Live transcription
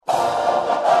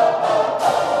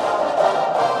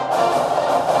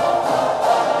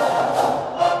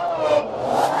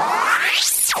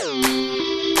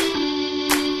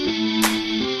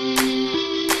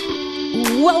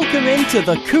to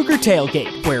the Cougar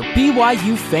Tailgate, where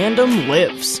BYU fandom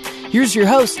lives. Here's your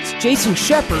hosts, Jason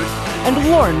Shepard and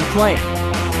Lauren McLean.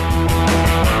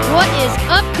 What is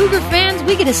up, Cougar fans?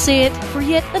 We get to say it for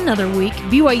yet another week.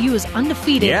 BYU is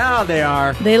undefeated. Yeah, they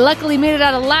are. They luckily made it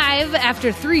out alive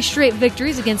after 3 straight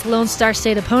victories against Lone Star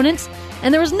State opponents,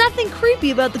 and there was nothing creepy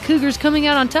about the Cougars coming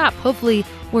out on top. Hopefully,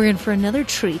 we're in for another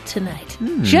treat tonight.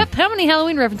 Shep, how many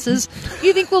Halloween references do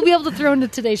you think we'll be able to throw into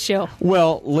today's show?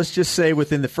 Well, let's just say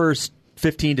within the first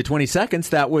 15 to 20 seconds,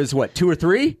 that was, 2 or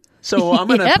 3? So I'm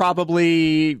going to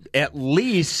probably at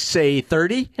least say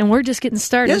 30. And we're just getting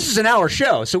started. This is an hour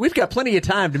show, so we've got plenty of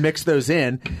time to mix those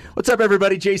in. What's up,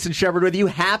 everybody? Jason Shepard with you.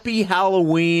 Happy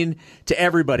Halloween to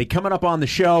everybody. Coming up on the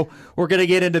show, we're going to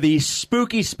get into the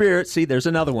spooky spirit. See, there's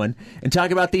another one. And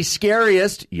talk about the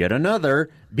scariest, yet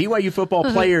another, BYU football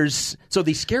players. So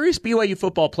the scariest BYU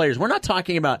football players, we're not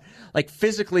talking about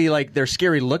physically they're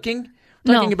scary looking.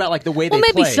 Talking about the way they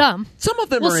play. Maybe some. Some of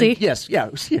them we'll are. See. Yes,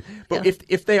 yeah. But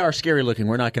if they are scary looking,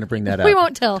 we're not going to bring that up. We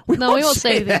won't tell. We won't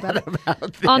say anything about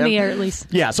it. On the air, at least.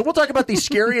 Yeah, so we'll talk about the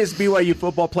scariest BYU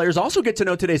football players. Also get to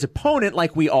know today's opponent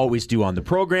like we always do on the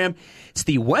program. It's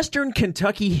the Western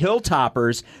Kentucky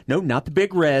Hilltoppers. No, not the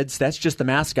Big Reds. That's just the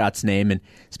mascot's name. And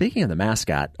speaking of the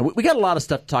mascot, we got a lot of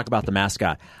stuff to talk about the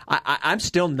mascot. I'm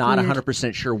still not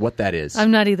 100% sure what that is. I'm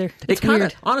not either. It's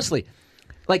weird. Honestly,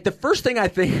 the first thing I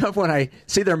think of when I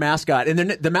see their mascot, and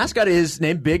the mascot is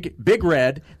named Big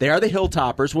Red. They are the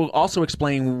Hilltoppers. We'll also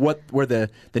explain where the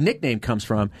nickname comes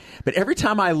from. But every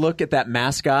time I look at that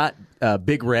mascot,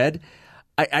 Big Red,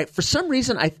 I for some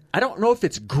reason I don't know if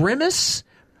it's Grimace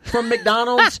from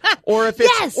McDonald's or if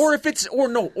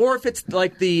it's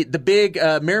like the big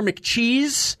Mayor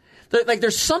McCheese.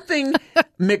 There's something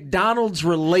McDonald's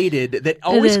related that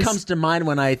always comes to mind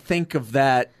when I think of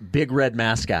that Big Red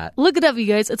mascot. Look it up, you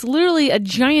guys. It's literally a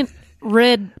giant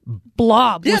red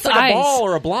blob with it's like eyes. A ball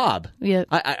or a blob. Yeah.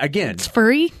 Again. It's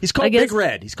furry. He's called Big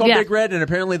Red. He's called Big Red, and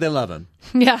apparently they love him.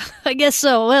 Yeah, I guess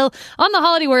so. Well, on the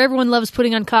holiday where everyone loves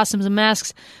putting on costumes and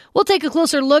masks, we'll take a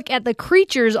closer look at the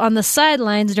creatures on the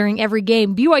sidelines during every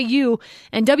game. BYU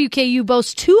and WKU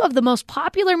boast 2 of the most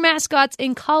popular mascots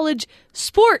in college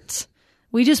sports.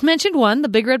 We just mentioned one, the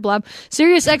Big Red Blob.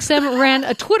 SiriusXM ran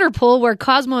a Twitter poll where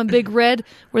Cosmo and Big Red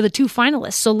were the 2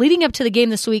 finalists. So leading up to the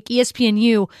game this week,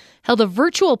 ESPNU held a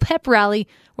virtual pep rally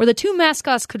where the 2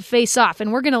 mascots could face off,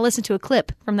 and we're going to listen to a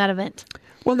clip from that event.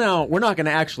 Well, now, we're not going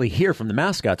to actually hear from the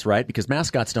mascots, right? Because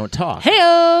mascots don't talk.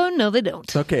 Hey-oh, no, they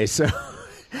don't. Okay, so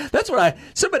that's what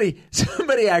somebody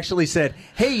actually said,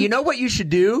 hey, you know what you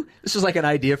should do? This was like an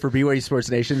idea for BYU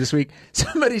Sports Nation this week.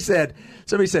 Somebody said,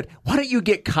 why don't you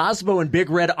get Cosmo and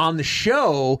Big Red on the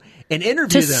show and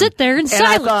interview them? To sit there in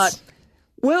silence. I thought,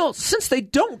 well, since they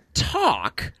don't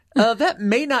talk, that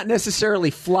may not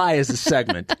necessarily fly as a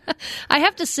segment. I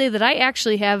have to say that I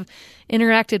actually have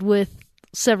interacted with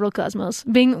several Cosmos.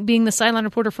 Being the sideline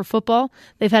reporter for football,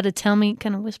 they've had to tell me,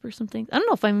 kind of whisper some things. I don't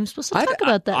know if I'm even supposed to talk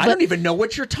about that. I don't even know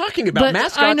what you're talking about. But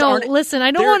mascots I know. Listen,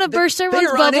 I don't want to burst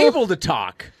everyone's bubble. They're unable to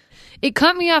talk. It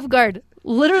caught me off guard.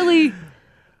 Literally,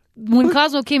 when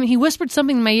Cosmo came in, he whispered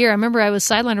something in my ear. I remember I was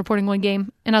sideline reporting one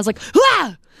game, and I was like,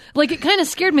 ah! It kind of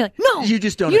scared me. No, you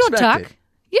just don't. You expect don't talk. It.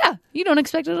 Yeah, you don't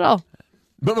expect it at all.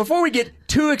 But before we get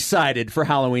too excited for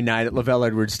Halloween night at LaVell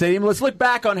Edwards Stadium, let's look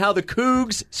back on how the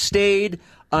Cougs stayed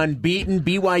unbeaten.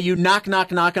 BYU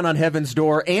knocking on heaven's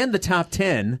door and the top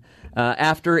 10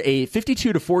 after a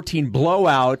 52-14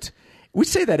 blowout. We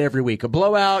say that every week. A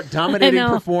blowout, dominating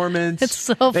performance. It's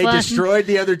so fun. They destroyed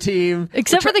the other team.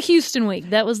 Except for the Houston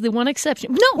week. That was the one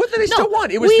exception. No. Well, they still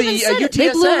won. It was UTSA.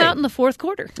 They blew them out in the fourth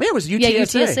quarter. Yeah, it was UTSA. Yeah,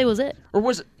 UTSA was it. Or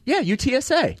was it? Yeah,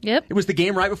 UTSA. Yep. It was the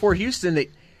game right before Houston.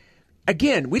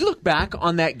 Again, we look back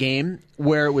on that game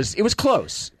where it was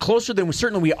close. Closer than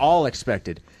certainly we all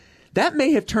expected. That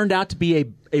may have turned out to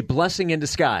be a blessing in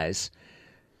disguise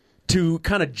to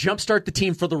kind of jumpstart the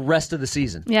team for the rest of the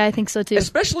season. Yeah, I think so too.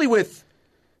 Especially with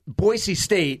Boise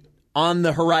State on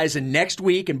the horizon next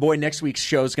week, and boy, next week's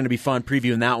show is going to be fun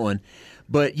previewing that one.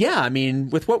 But yeah, I mean,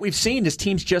 with what we've seen, his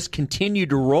teams just continue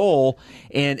to roll,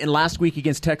 and last week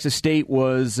against Texas State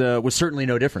was certainly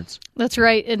no difference. That's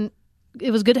right, and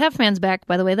it was good to have fans back,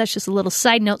 by the way. That's just a little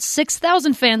side note.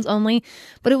 6,000 fans only,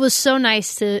 but it was so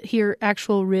nice to hear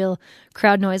actual, real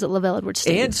crowd noise at LaVell Edwards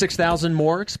Stadium. And 6,000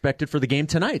 more expected for the game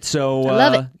tonight. So I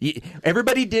love it.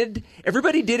 Everybody did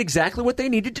exactly what they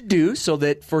needed to do so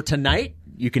that for tonight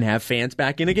you can have fans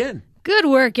back in again. Good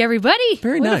work, everybody.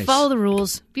 Very Way nice. to follow the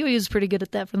rules. BYU is pretty good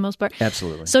at that for the most part.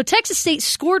 Absolutely. So Texas State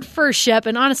scored first, Shep,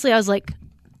 and honestly, I was like,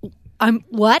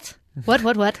 what? What?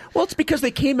 Well, it's because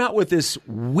they came out with this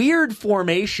weird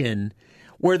formation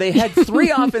where they had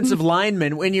 3 offensive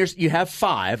linemen when you have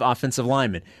 5 offensive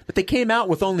linemen, but they came out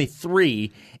with only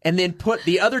 3 and then put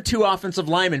the other 2 offensive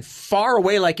linemen far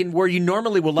away, like in where you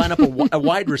normally would line up a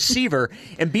wide receiver,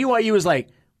 and BYU was like,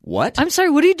 what? I'm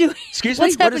sorry, what are you doing? Excuse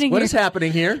What's me? happening What here? is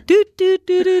happening here? Do, do,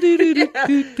 do, do, do, do,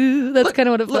 do, do. That's kind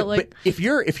of what it felt like. But if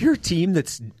you're a team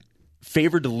that's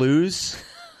favored to lose,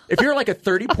 if you're like a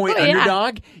 30-point Oh, yeah.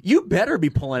 underdog, you better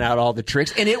be pulling out all the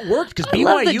tricks. And it worked because I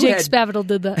love that BYU Jake Spavital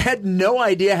did that. had no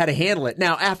idea how to handle it.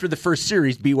 Now, after the first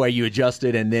series, BYU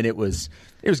adjusted, and then it was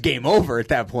game over at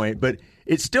that point. But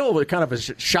it's still kind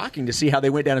of shocking to see how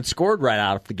they went down and scored right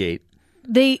out of the gate.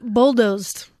 They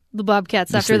bulldozed the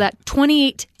Bobcats after that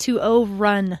 28-0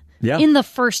 run in the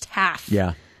first half.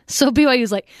 Yeah. So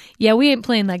BYU's like, yeah, we ain't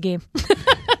playing that game.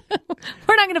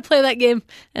 We're not going to play that game.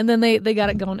 And then they got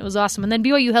it going. It was awesome. And then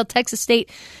BYU held Texas State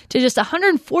to just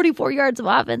 144 yards of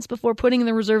offense before putting in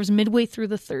the reserves midway through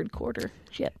the third quarter.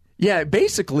 Shit. Yeah,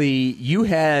 basically, you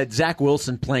had Zach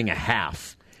Wilson playing a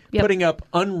half, putting up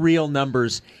unreal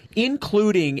numbers,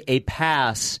 including a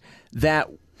pass that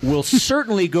will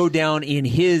certainly go down in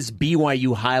his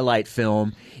BYU highlight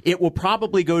film. It will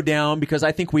probably go down because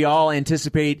I think we all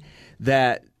anticipate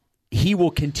that he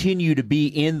will continue to be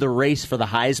in the race for the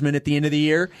Heisman at the end of the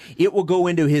year. It will go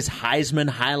into his Heisman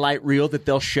highlight reel that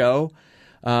they'll show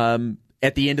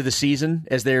at the end of the season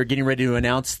as they're getting ready to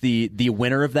announce the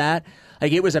winner of that.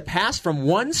 Like, it was a pass from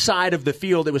one side of the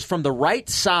field. It was from the right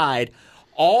side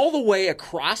all the way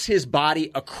across his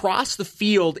body, across the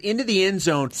field, into the end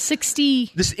zone. 60.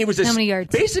 How many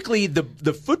yards? Basically,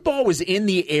 the football was in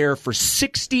the air for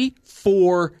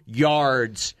 64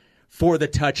 yards for the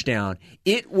touchdown.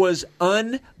 It was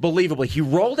unbelievable. He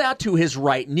rolled out to his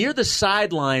right near the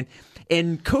sideline,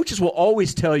 and coaches will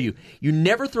always tell you, you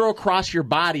never throw across your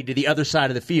body to the other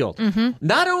side of the field. Mm-hmm.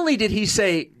 Not only did he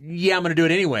say, yeah, I'm going to do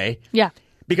it anyway,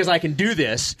 because I can do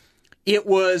this, it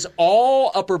was all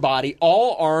upper body,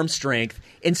 all arm strength,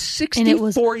 and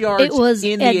 64 yards it was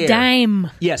in the air. A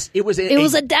dime. Yes, it was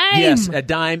a dime. Yes, a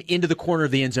dime into the corner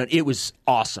of the end zone. It was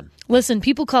awesome. Listen,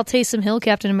 people call Taysom Hill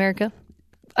Captain America.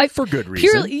 For good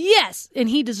reason. Yes, and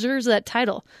he deserves that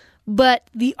title. But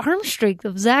the arm strength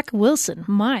of Zach Wilson,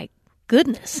 my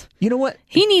goodness. You know what?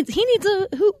 He needs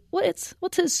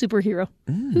what's his superhero?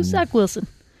 Who's Zach Wilson?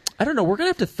 I don't know. We're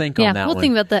going to have to think on that one. Yeah, we'll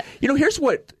think about that. You know, here's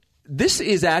what this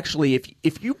is actually.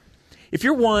 If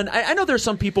you're one, I know there's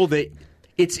some people that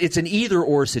it's an either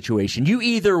or situation. You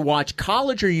either watch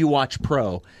college or you watch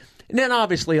pro. And then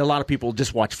obviously a lot of people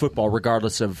just watch football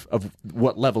regardless of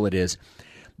what level it is.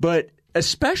 But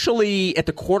especially at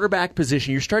the quarterback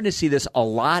position, you're starting to see this a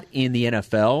lot in the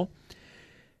NFL.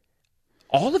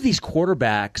 All of these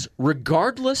quarterbacks,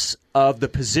 regardless of the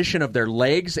position of their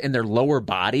legs and their lower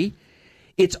body,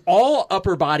 it's all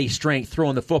upper body strength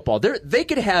throwing the football. They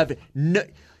could have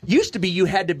used to be you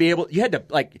had to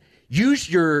like use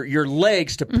your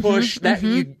legs to push that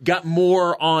you got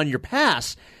more on your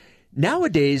pass.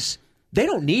 Nowadays, they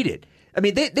don't need it. I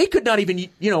mean, they could not even,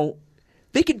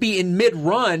 they could be in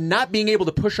mid-run, not being able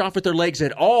to push off with their legs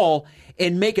at all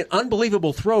and make an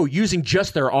unbelievable throw using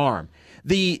just their arm.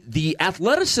 The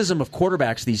athleticism of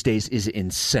quarterbacks these days is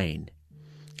insane.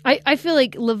 I feel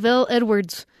like Lavelle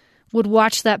Edwards would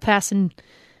watch that pass and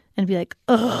be like,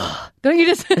 ugh. Don't you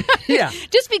just? Yeah.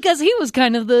 Just because he was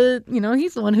kind of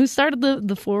he's the one who started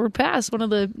the forward pass, one of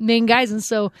the main guys. And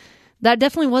so that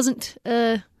definitely wasn't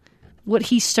what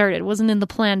he started. It wasn't in the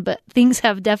plan, but things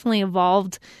have definitely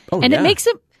evolved. It makes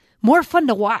it more fun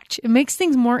to watch. It makes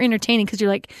things more entertaining because you're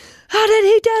like, how did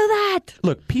he do that?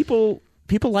 Look, people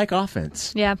like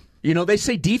offense. Yeah. They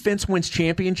say defense wins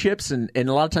championships, and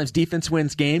a lot of times defense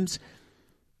wins games,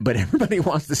 but everybody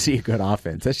wants to see a good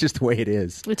offense. That's just the way it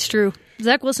is. It's true.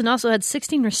 Zach Wilson also had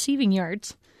 16 receiving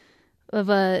yards of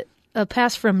a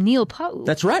pass from Neil Pau.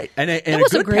 That's right. And a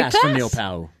good pass from Neil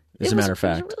Pau, as a matter of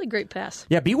fact. It was a really great pass.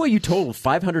 Yeah, BYU totaled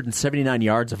 579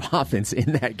 yards of offense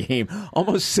in that game,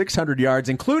 almost 600 yards,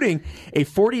 including a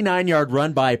 49-yard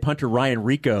run by punter Ryan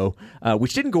Rico,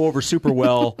 which didn't go over super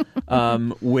well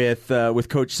with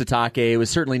Coach Satake. It was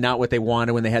certainly not what they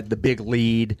wanted when they had the big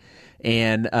lead.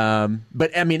 And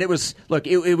but I mean, it was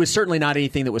certainly not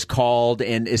anything that was called.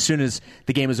 And as soon as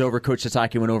the game was over, Coach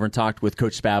Satake went over and talked with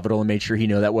Coach Spavital and made sure he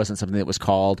knew that wasn't something that was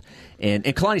called. And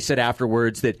Kalani said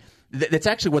afterwards that that's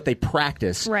actually what they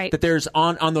practice. Right. That there's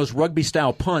on those rugby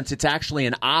style punts, it's actually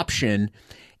an option.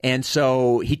 And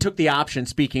so he took the option.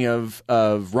 Speaking of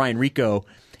Ryan Rico,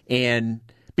 and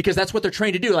Because that's what they're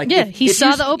trained to do. Like, yeah, he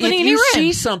saw the opening and he ran. If you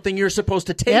see something, you're supposed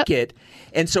to take it.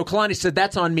 And so Kalani said,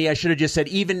 that's on me. I should have just said,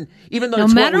 even though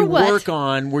it's what we work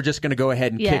on, we're just going to go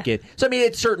ahead and kick it. So, I mean,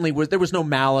 it certainly was. There was no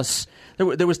malice.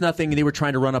 There was nothing. They were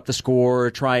trying to run up the score,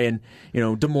 or try and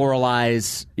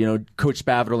demoralize Coach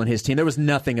Spavital and his team. There was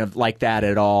nothing like that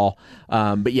at all.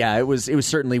 But yeah, it was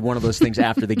certainly one of those things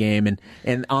after the game,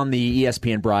 and on the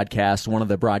ESPN broadcast, one of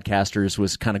the broadcasters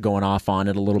was kind of going off on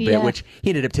it a little bit, which he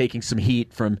ended up taking some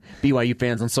heat from BYU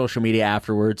fans on social media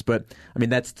afterwards. But I mean,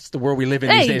 that's the world we live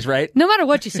in these days, right? No matter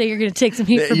what you say, you're going to take some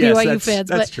heat from BYU fans.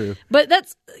 That's true. But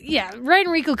Ryan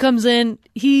Rico comes in,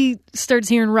 he starts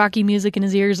hearing Rocky music in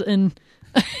his ears, and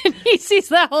he sees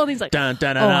that hole, and he's like, I'm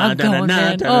going,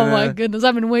 man. Oh, my goodness.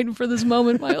 I've been waiting for this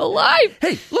moment my whole life.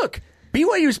 Hey, look,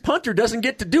 BYU's punter doesn't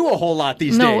get to do a whole lot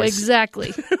these days. No,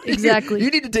 exactly. Exactly.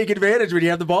 You need to take advantage when you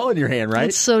have the ball in your hand, right?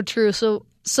 It's so true.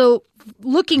 So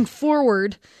looking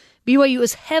forward, BYU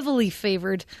is heavily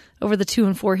favored over the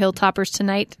 2-4 Hilltoppers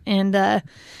tonight, and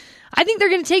I think they're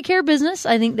going to take care of business.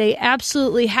 I think they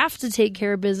absolutely have to take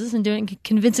care of business and do it in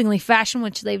convincingly fashion,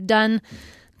 which they've done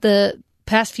the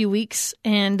past few weeks,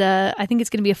 and I think it's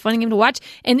going to be a fun game to watch.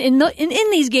 And in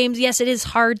these games, yes, it is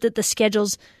hard that the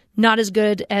schedule's not as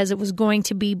good as it was going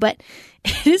to be, but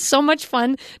it is so much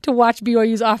fun to watch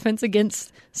BYU's offense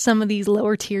against some of these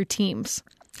lower tier teams.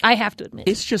 I have to admit.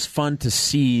 It's just fun to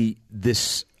see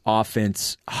this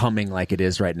offense humming like it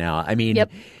is right now. I mean,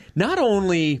 not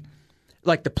only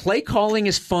like the play calling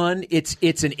is fun, it's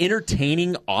an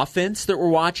entertaining offense that we're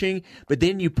watching, but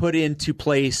then you put into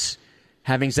place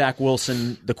having Zach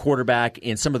Wilson, the quarterback,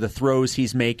 and some of the throws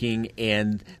he's making,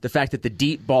 and the fact that the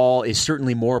deep ball is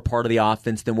certainly more a part of the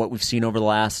offense than what we've seen over the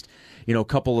last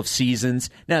couple of seasons.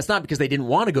 Now, it's not because they didn't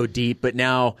want to go deep, but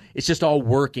now it's just all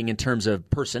working in terms of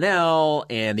personnel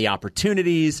and the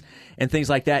opportunities and things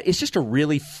like that. It's just a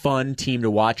really fun team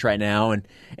to watch right now,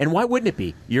 and why wouldn't it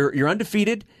be? You're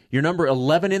undefeated. You're number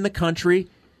 11 in the country.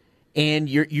 And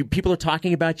people are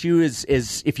talking about you as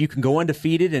if you can go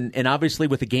undefeated, and obviously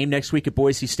with the game next week at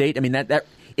Boise State, I mean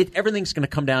everything's going to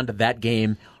come down to that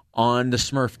game on the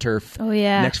Smurf turf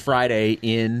next Friday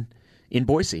in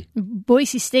Boise.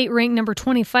 Boise State ranked number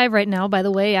 25 right now, by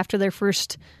the way, after their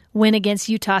first win against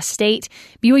Utah State.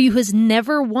 BYU has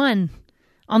never won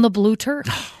on the blue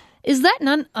turf. Is that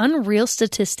an unreal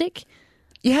statistic?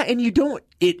 Yeah, and you don't.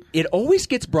 It always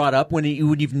gets brought up when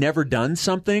you've never done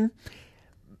something.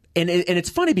 And it's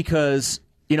funny because,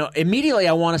 immediately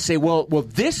I want to say, well,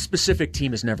 this specific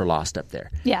team has never lost up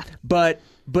there. Yeah. But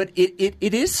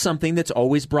it is something that's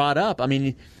always brought up. I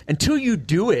mean, until you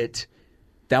do it,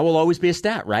 that will always be a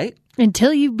stat, right?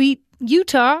 Until you beat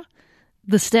Utah,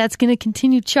 the stat's going to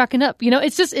continue chucking up.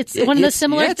 It's one of the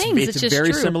similar things. It's just a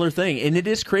very true. similar thing. And it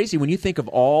is crazy when you think of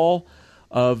all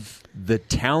of the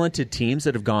talented teams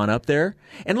that have gone up there.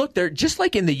 And look, they're just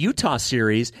like in the Utah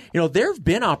series, there have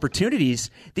been opportunities.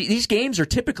 These games are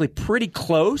typically pretty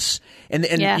close, and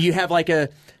you have like a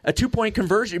 2-point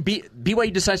conversion.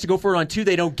 BYU decides to go for it on 2,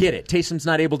 they don't get it. Taysom's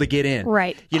not able to get in.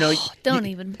 Right. Don't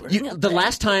even bring up the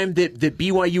last time that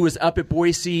BYU was up at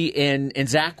Boise and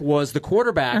Zach was the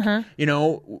quarterback, he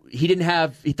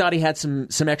thought he had some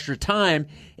extra time,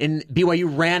 and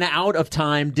BYU ran out of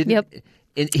time,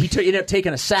 and he ended up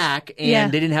taking a sack,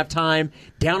 and they didn't have time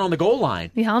down on the goal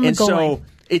line. Yeah, on the goal line.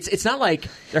 It's not like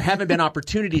there haven't been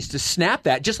opportunities to snap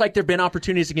that, just like there have been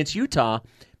opportunities against Utah.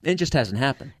 It just hasn't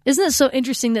happened. Isn't it so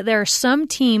interesting that there are some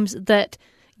teams that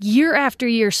year after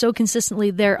year, so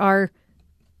consistently, there are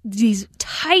these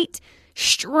tight,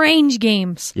 strange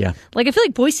games. Yeah. Like, I feel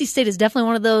like Boise State is definitely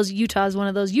one of those. Utah is one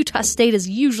of those. Utah State is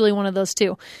usually one of those,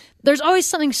 too. There's always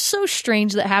something so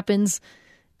strange that happens.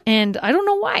 And I don't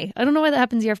know why. I don't know why that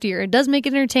happens year after year. It does make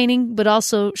it entertaining, but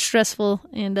also stressful.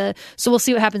 And so we'll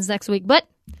see what happens next week. But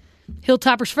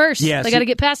Hilltoppers first. Yeah, they got to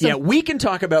get past them. Yeah, we can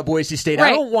talk about Boise State.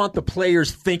 Right. I don't want the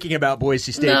players thinking about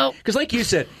Boise State. No. Because like you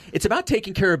said, it's about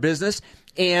taking care of business.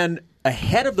 And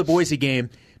ahead of the Boise game,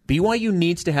 BYU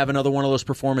needs to have another one of those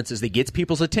performances that gets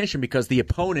people's attention because the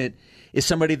opponent is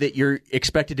somebody that you're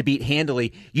expected to beat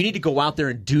handily. You need to go out there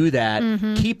and do that.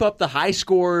 Mm-hmm. Keep up the high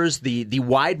scores, the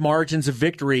wide margins of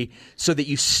victory so that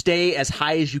you stay as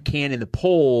high as you can in the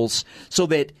polls so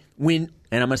that when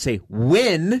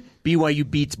BYU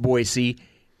beats Boise,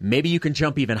 maybe you can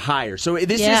jump even higher. So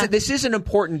this is an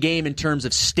important game in terms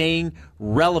of staying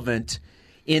relevant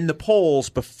in the polls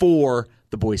before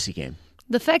the Boise game.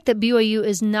 The fact that BYU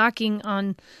is knocking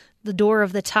on the door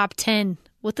of the top 10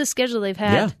 with the schedule they've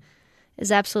had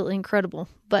is absolutely incredible.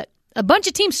 But a bunch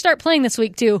of teams start playing this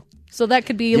week, too. So that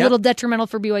could be a little detrimental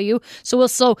for BYU.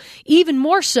 So even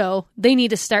more so, they need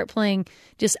to start playing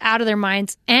just out of their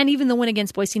minds. And even the win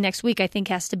against Boise next week, I think,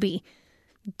 has to be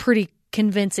pretty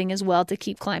convincing as well to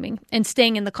keep climbing and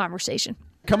staying in the conversation.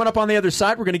 Coming up on the other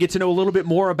side, we're going to get to know a little bit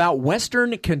more about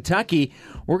Western Kentucky.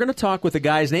 We're going to talk with a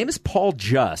guy. His name is Paul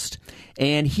Just,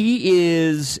 and he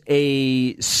is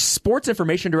a sports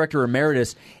information director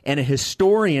emeritus and a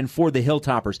historian for the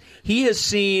Hilltoppers. He has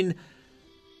seen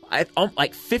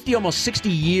like 50, almost 60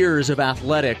 years of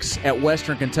athletics at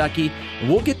Western Kentucky. And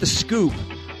we'll get the scoop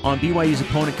on BYU's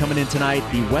opponent coming in tonight,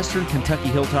 the Western Kentucky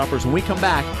Hilltoppers, when we come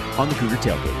back on the Cougar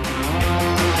Tailgate.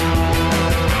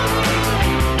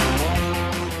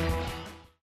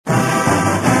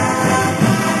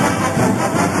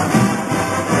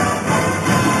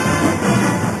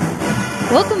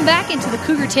 Welcome back into the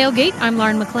Cougar Tailgate. I'm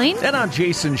Lauren McLean. And I'm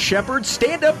Jason Shepard.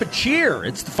 Stand up and cheer.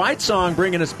 It's the fight song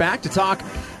bringing us back to talk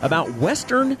about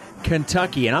Western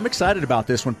Kentucky. And I'm excited about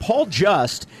this one. Paul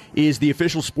Just is the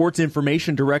official sports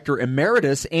information director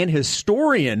emeritus and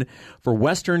historian for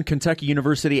Western Kentucky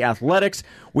University Athletics.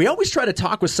 We always try to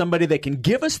talk with somebody that can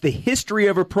give us the history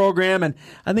of a program, and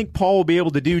I think Paul will be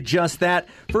able to do just that.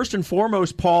 First and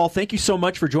foremost, Paul, thank you so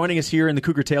much for joining us here in the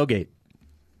Cougar Tailgate.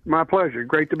 My pleasure.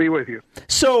 Great to be with you.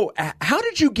 So, how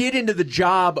did you get into the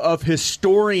job of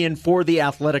historian for the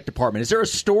athletic department? Is there a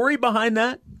story behind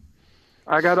that?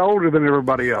 I got older than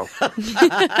everybody else.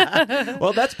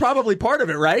 Well, that's probably part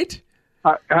of it, right?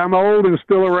 I'm old and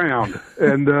still around,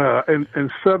 and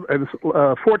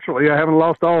fortunately, I haven't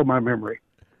lost all of my memory.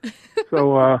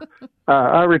 So,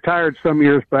 I retired some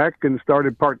years back and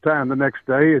started part time the next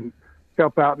day, and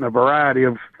help out in a variety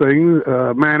of things,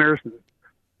 manners.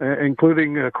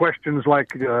 Including questions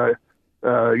like you're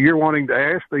wanting to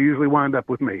ask, they usually wind up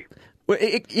with me. Well,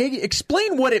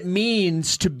 explain what it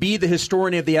means to be the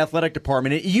historian of the athletic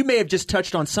department. You may have just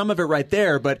touched on some of it right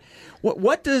there, but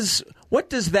what does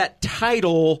that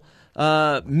title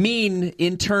mean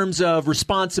in terms of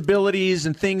responsibilities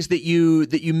and things that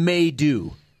you may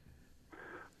do?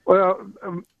 Well,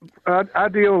 I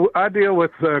deal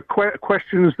with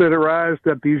questions that arise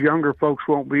that these younger folks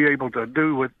won't be able to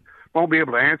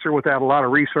answer without a lot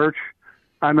of research.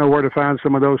 I know where to find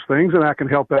some of those things, and I can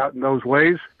help out in those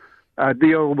ways. I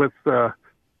deal with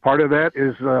part of that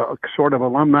is sort of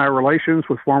alumni relations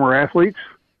with former athletes.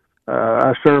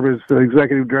 I serve as the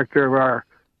executive director of our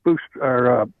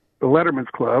the Letterman's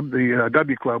Club, the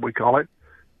W Club we call it,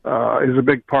 is a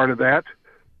big part of that.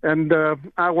 And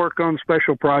I work on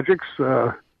special projects.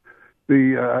 With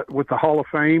the Hall of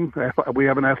Fame, we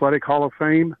have an athletic Hall of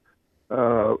Fame.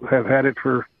 Have had it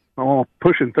for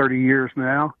pushing 30 years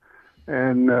now,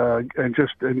 and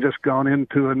just gone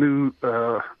into a new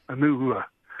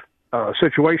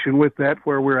situation with that,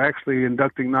 where we're actually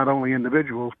inducting not only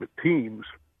individuals but teams,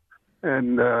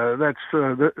 and I'm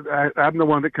the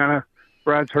one that kind of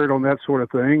rides herd on that sort of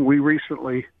thing. We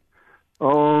recently,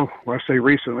 I say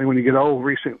recently. When you get old,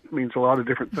 recent means a lot of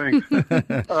different things,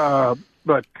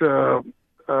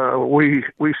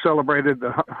 we celebrated the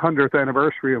 100th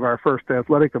anniversary of our first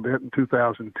athletic event in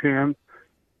 2010,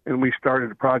 and we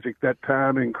started a project that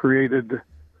time and created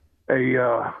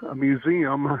a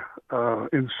museum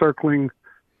encircling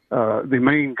the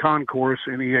main concourse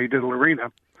in EA Diddle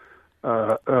Arena,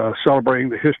 celebrating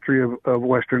the history of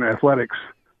Western athletics.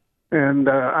 And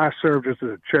I served as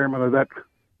the chairman of that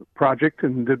project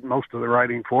and did most of the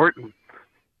writing for it. And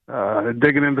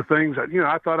digging into things.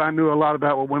 I thought I knew a lot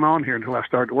about what went on here until I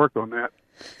started to work on that.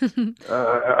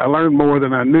 I learned more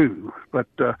than I knew, but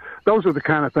those are the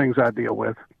kind of things I deal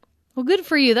with. Well, good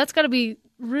for you. That's got to be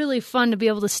really fun to be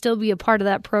able to still be a part of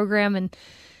that program and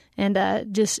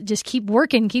just keep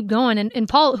working, keep going. And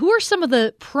Paul, who are some of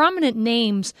the prominent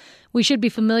names we should be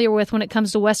familiar with when it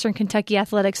comes to Western Kentucky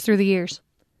athletics through the years?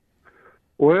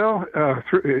 Well,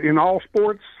 in all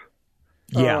sports,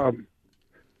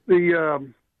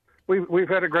 We've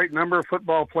had a great number of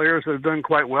football players that have done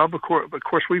quite well. Of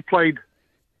course, we played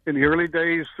in the early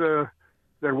days. There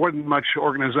wasn't much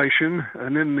organization,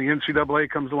 and then the NCAA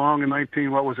comes along in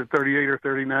 38 or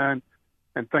 39,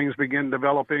 and things begin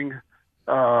developing.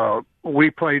 We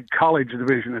played college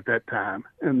division at that time,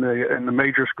 and the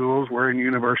major schools were in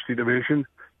university division,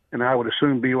 and I would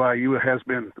assume BYU has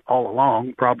been all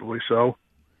along, probably so.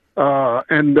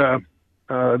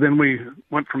 Then we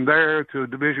went from there to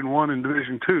Division I and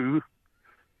Division II,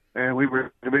 and we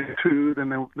were Division II.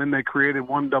 Then they created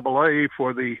 1AA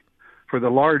for the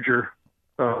larger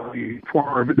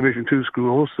former Division II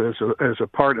schools as a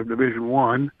part of Division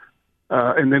I,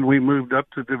 and then we moved up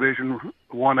to Division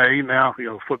 1A. Now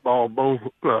football bowl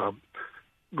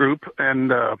group,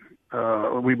 and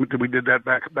We did that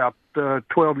back about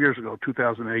 12 years ago,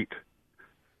 2008.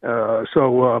 That's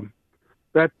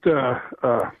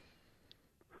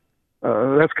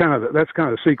kind of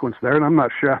the sequence there, and I'm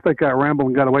not sure. I think I rambled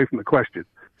and got away from the question,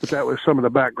 but that was some of the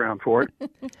background for it.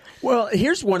 Well,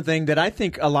 here's one thing that I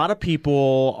think a lot of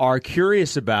people are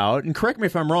curious about, and correct me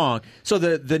if I'm wrong. So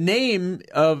the name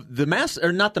of the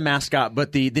not the mascot,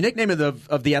 but the nickname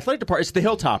of the athletic department is the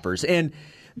Hilltoppers, and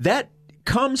that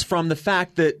comes from the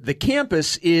fact that the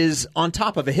campus is on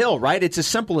top of a hill, right? It's as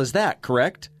simple as that,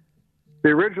 correct? The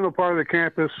original part of the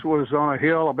campus was on a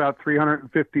hill about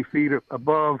 350 feet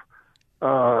above.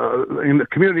 In the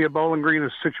community of Bowling Green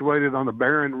is situated on the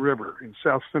Barron River in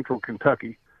south central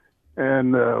Kentucky,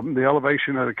 and the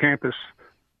elevation of the campus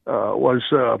was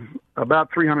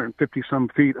about 350 some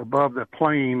feet above the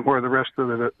plain where the rest of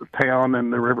the town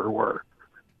and the river were.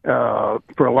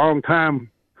 For a long time,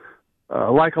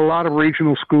 like a lot of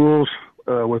regional schools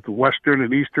with Western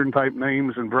and Eastern type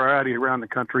names and variety around the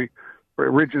country,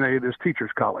 originated as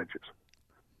teachers' colleges,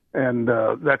 and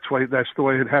that's the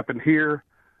way it happened here.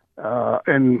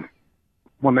 And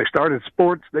when they started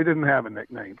sports, they didn't have a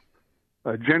nickname.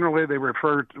 Generally, they were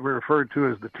referred to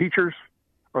as the teachers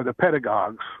or the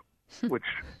pedagogues, which,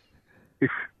 if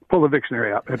pull the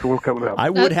dictionary out, we'll come up. I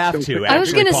would have to. I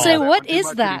was going to say, what is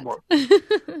that?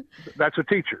 That's a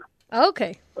teacher.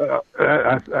 Okay.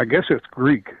 I guess it's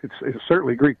Greek. It's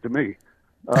certainly Greek to me.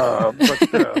 But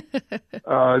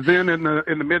then in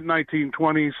the mid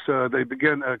 1920s, they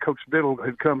began. Coach Diddle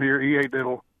had come here, E.A.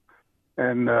 Diddle,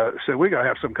 and said we got to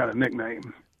have some kind of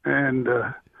nickname. And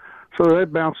so they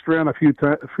bounced around a few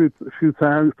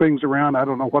times, things around. I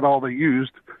don't know what all they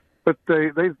used, but they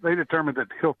determined that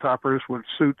Hilltoppers would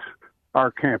suit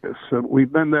our campus. So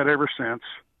we've been that ever since.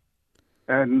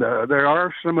 And there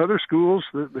are some other schools.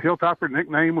 The Hilltopper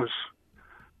nickname was,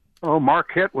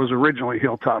 Marquette was originally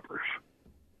Hilltoppers.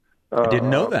 I didn't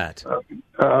know that.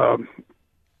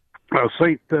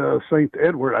 St.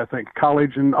 Edward, I think,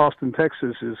 college in Austin,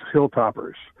 Texas, is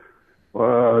Hilltoppers.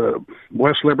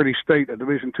 West Liberty State, a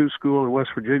Division II school in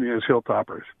West Virginia, is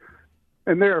Hilltoppers.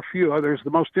 And there are a few others.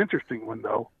 The most interesting one,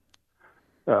 though,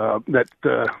 that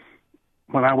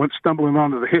when I went stumbling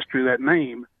onto the history of that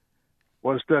name,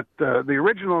 was that the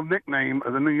original nickname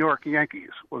of the New York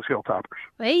Yankees was Hilltoppers.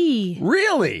 Hey,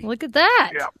 really? Look at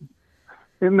that! Yeah,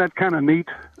 isn't that kind of neat?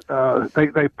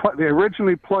 They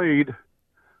originally played.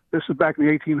 This is back in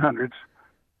the 1800s,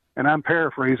 and I'm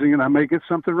paraphrasing, and I may get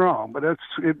something wrong, but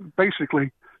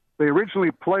basically, they originally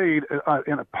played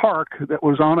in a park that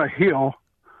was on a hill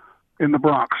in the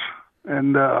Bronx,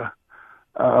 and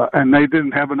they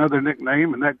didn't have another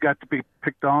nickname, and that got to be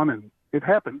picked on, and it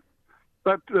happened.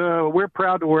 But we're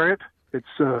proud to wear it. It's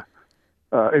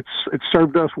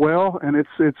served us well, and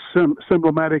it's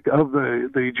symptomatic of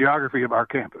the geography of our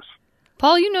campus.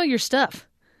 Paul, you know your stuff.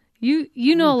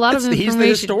 You know a lot of information. He's the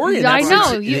historian. I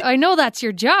know. I know that's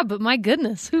your job, but my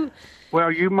goodness,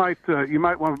 Well, you might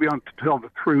want to be on to tell the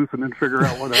truth and then figure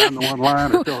out whether I'm the one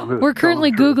lying or telling the We're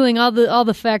currently Googling all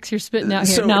the facts you're spitting out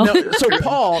here. So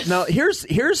Paul, now here's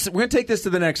we're going to take this to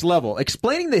the next level.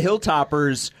 Explaining the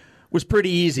Hilltoppers was pretty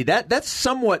easy. That's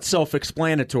somewhat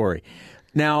self-explanatory.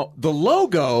 Now, the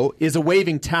logo is a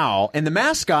waving towel, and the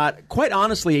mascot, quite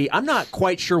honestly, I'm not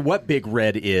quite sure what Big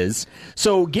Red is.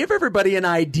 So give everybody an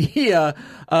idea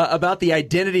about the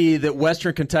identity that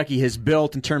Western Kentucky has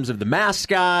built in terms of the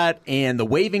mascot and the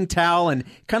waving towel and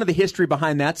kind of the history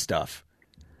behind that stuff.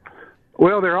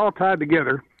 Well, they're all tied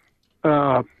together.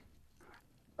 Of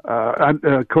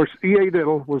course, E.A.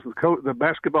 Diddle was the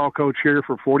basketball coach here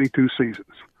for 42 seasons.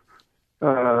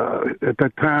 At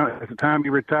the time he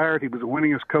retired, he was the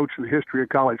winningest coach in the history of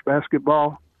college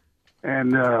basketball,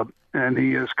 and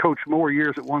he has coached more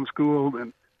years at one school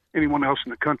than anyone else in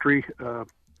the country.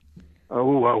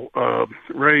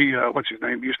 Ray, what's his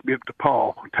name? Used to be at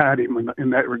DePaul, tied him in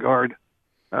that regard.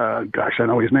 Gosh, I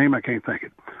know his name, I can't think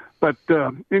it. But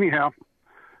anyhow,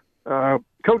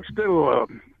 Coach Diddle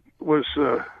was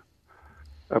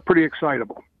pretty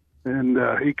excitable. And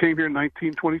he came here in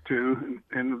 1922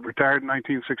 and retired in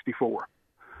 1964.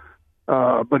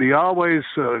 But he always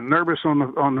nervous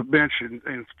on the bench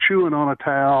and chewing on a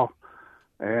towel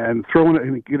and throwing it.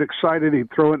 And he'd get excited. He'd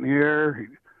throw it in the air.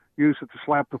 He'd use it to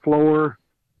slap the floor.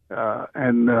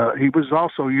 And he was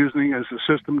also using it as a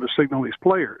system to signal his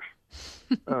players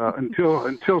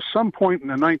until some point in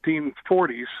the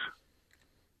 1940s.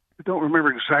 I don't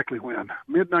remember exactly when.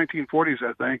 Mid 1940s,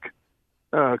 I think.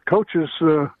 Coaches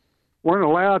weren't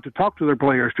allowed to talk to their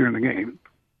players during the game.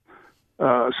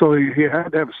 So he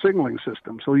had to have a signaling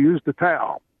system, so he used the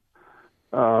towel.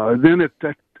 Then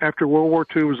after World War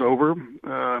II was over,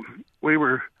 we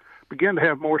were began to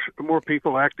have more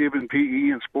people active in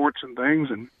PE and sports and things,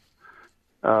 and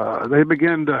they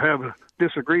began to have a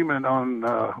disagreement on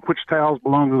which towels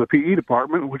belong to the PE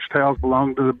department and which towels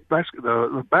belong to the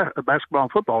basketball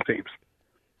and football teams.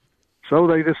 So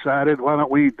they decided, why don't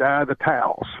we dye the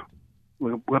towels?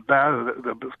 We'll dye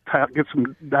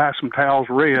dye some towels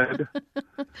red,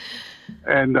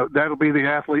 and that'll be the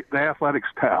athletics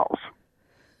towels.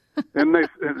 And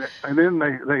then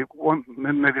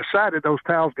they decided those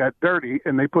towels got dirty,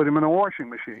 and they put them in a washing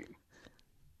machine.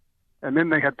 And then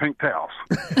they had pink towels.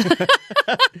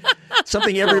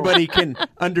 Something everybody can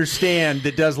understand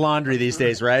that does laundry these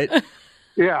days, right?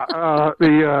 Yeah,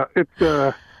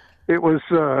 it was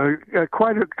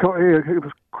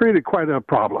created quite a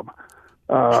problem.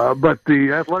 But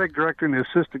the athletic director and the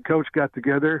assistant coach got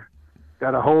together,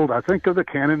 got a hold, I think, of the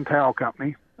Cannon Towel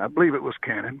Company. I believe it was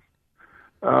Cannon,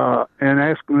 and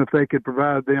asked them if they could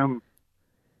provide them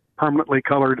permanently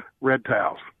colored red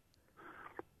towels.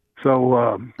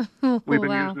 So we've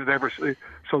been using it ever since.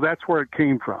 So that's where it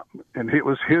came from, and it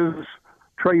was his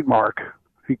trademark.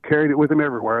 He carried it with him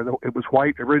everywhere. It was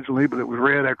white originally, but it was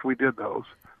red after we did those,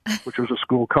 which was a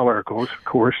school color, of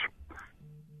course.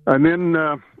 And then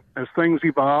as things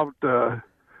evolved,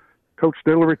 Coach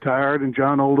Diddle retired, and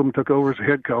John Oldham took over as the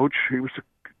head coach. He was the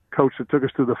coach that took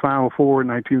us to the Final Four in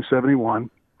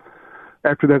 1971.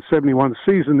 After that 71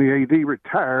 season, the AD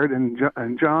retired,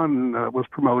 and John was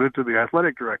promoted to the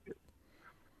athletic director.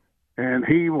 And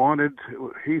he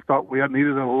thought we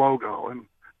needed a logo. And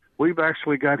we've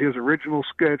actually got his original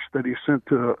sketch that he sent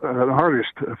to an artist,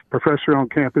 a professor on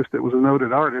campus that was a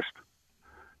noted artist.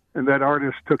 And that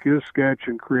artist took his sketch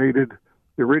and created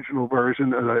the original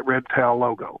version of that red towel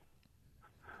logo.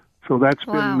 So that's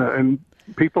been, and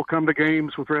people come to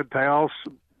games with red towels.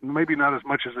 Maybe not as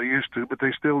much as they used to, but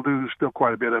they still do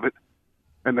quite a bit of it.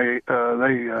 And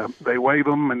they wave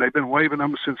them, and they've been waving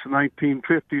them since the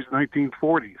 1950s,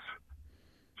 1940s.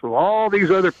 So all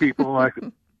these other people, like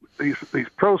these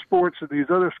pro sports and these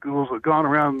other schools, have gone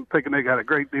around thinking they got a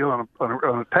great deal on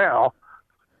a towel.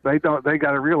 They don't. They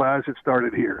got to realize it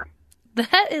started here.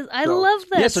 That is, I love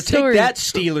that. Yeah, so story. take that,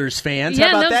 Steelers fans. Yeah,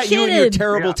 How about no that? kidding. You and your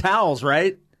terrible towels,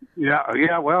 right?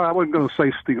 Yeah. Well, I wasn't going to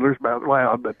say Steelers about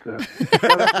loud, but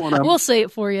that's one of them. We'll say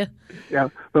it for you. Yeah,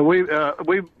 but we've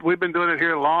been doing it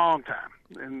here a long time,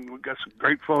 and we've got some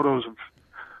great photos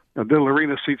of Diddle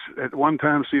Arena seats at one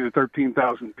time seated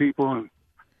 13,000 people, and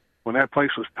when that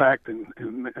place was packed and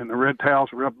the red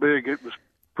towels were up big, it was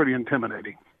pretty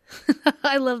intimidating.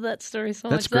 I love that story so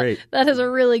much. That's great. That is a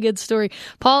really good story.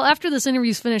 Paul, after this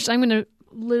interview's finished, I'm going to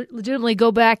legitimately go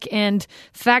back and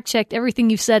fact check everything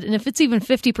you've said, and if it's even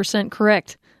 50%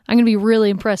 correct, I'm going to be really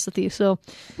impressed with you. So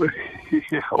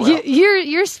Yeah, well,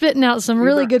 you're spitting out some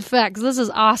really good facts. This is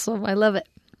awesome. I love it.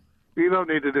 you don't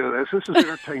need to do this. This is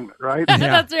entertainment, right?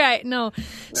 That's right. No.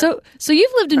 So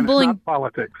you've lived in And Bowling. it's not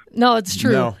politics. No, it's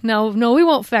true. No, we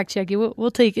won't fact check you.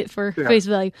 We'll take it for face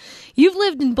value. You've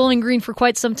lived in Bowling Green for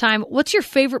quite some time. What's your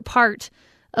favorite part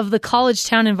of the college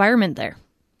town environment there?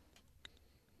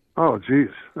 Oh, geez.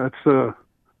 That's,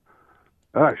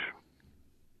 gosh,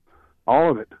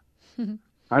 all of it.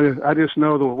 I just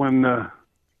know that when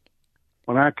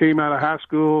I came out of high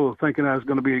school thinking I was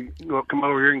going to come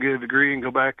over here and get a degree and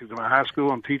go back to my high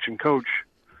school and teach and coach,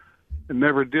 and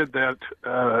never did that.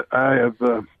 I have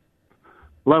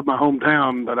loved my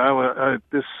hometown, but I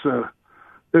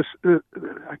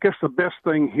guess the best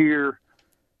thing here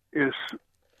is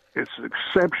it's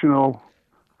exceptional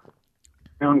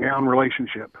young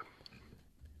relationship.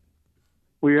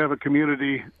 We have a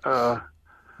community. The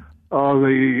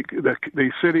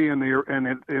city and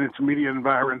its immediate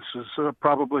environs is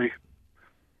probably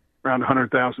around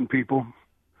 100,000 people.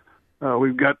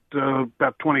 We've got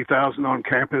about 20,000 on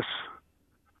campus.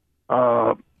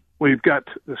 We've got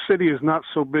the city is not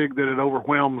so big that it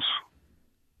overwhelms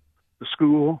the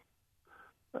school.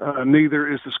 Neither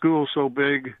is the school so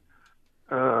big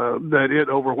that it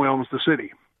overwhelms the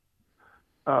city.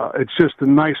 It's just a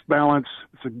nice balance.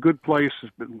 It's a good place.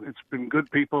 It's been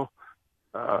good people.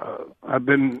 I've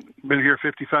been here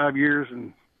 55 years,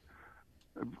 and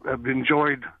I've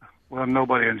enjoyed. Well,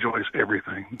 nobody enjoys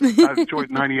everything. I've enjoyed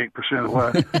 98% of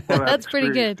what I've That's pretty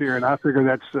good here, and I figure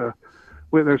that's.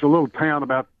 There's a little town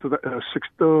about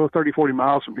 30, 40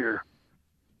 miles from here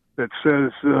that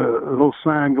says a little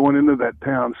sign going into that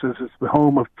town says it's the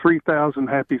home of 3,000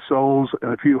 happy souls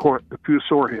and a few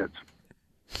sore heads.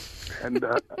 And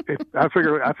I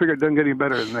figure it doesn't get any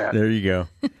better than that. There you go.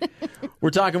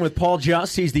 We're talking with Paul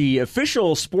Just. He's the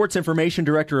official sports information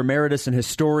director emeritus and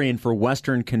historian for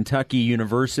Western Kentucky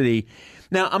University.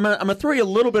 Now, I'm gonna throw you a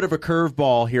little bit of a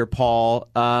curveball here, Paul.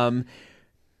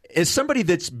 as somebody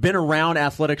that's been around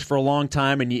athletics for a long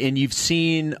time and you've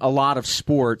seen a lot of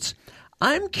sports,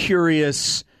 I'm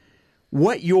curious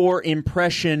what your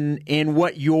impression and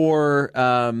what your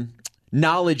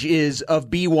knowledge is of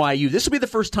BYU. This will be the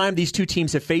first time these two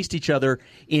teams have faced each other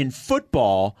in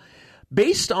football.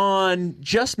 Based on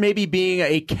just maybe being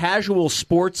a casual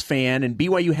sports fan and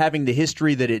BYU having the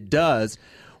history that it does,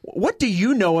 what do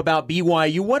you know about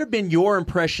BYU? What have been your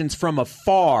impressions from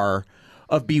afar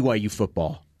of BYU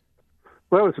football?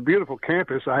 Well, it's a beautiful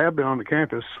campus. I have been on the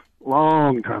campus a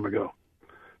long time ago.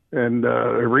 And the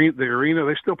arena,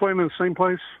 they still playing in the same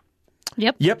place?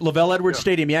 Yep. Lavelle Edwards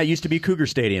Stadium. Yeah, it used to be Cougar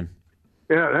Stadium.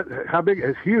 Yeah, how big?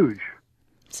 It's huge.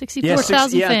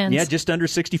 64,000 fans. Yeah, just under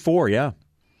 64, yeah.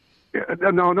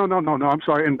 No, I'm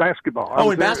sorry, in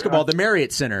basketball. In basketball, the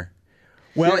Marriott Center.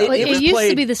 Well, it used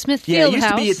to be the Smith Field House. Yeah, it used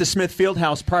to be House. at the Smith Field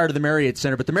House prior to the Marriott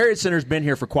Center, but the Marriott Center's been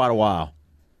here for quite a while.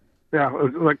 Yeah,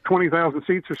 like 20,000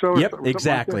 seats or so. Yep,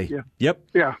 exactly. Like Yep.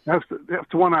 Yeah, that's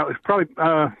the one. It's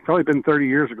probably been 30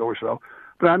 years ago or so.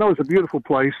 But I know it's a beautiful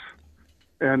place,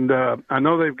 and I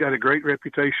know they've got a great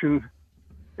reputation,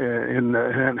 and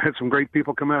had some great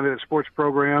people come out of that sports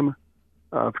program,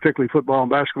 particularly football and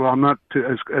basketball. I'm not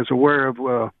as aware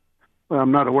of.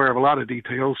 I'm not aware of a lot of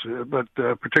details, but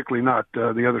particularly not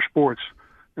the other sports.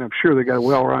 And I'm sure they got a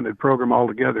well-rounded program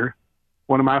altogether.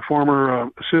 One of my former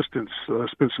assistants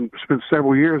spent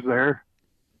several years there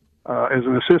as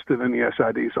an assistant in the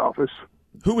SID's office.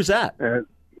 Who was that?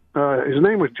 His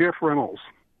name was Jeff Reynolds.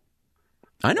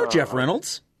 I know Jeff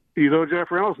Reynolds. You know Jeff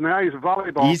Reynolds? Now he's a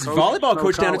volleyball coach. He's a volleyball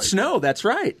coach down at Snow. That's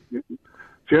right.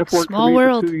 Jeff worked Small for me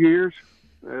world. for 2 years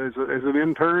as an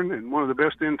intern, and one of the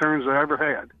best interns I ever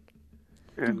had.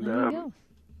 And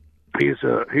he's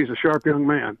a sharp young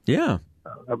man. Yeah.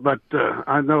 But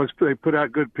I know they put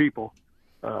out good people.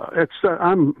 I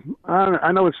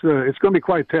know it's going to be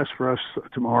quite a test for us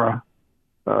tomorrow,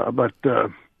 but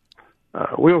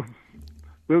we'll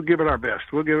give it our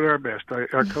best. We'll give it our best.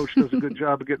 Our coach does a good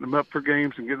job of getting them up for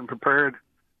games and getting them prepared,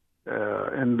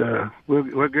 and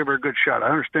we'll give her a good shot. I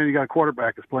understand you got a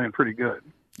quarterback that's playing pretty good.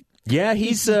 Yeah,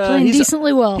 he's playing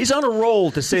decently well. He's on a roll,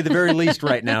 to say the very least,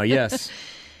 right now. Yes.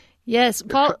 Yes,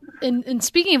 Paul. And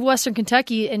speaking of Western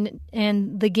Kentucky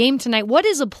and the game tonight, what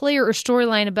is a player or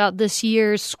storyline about this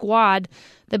year's squad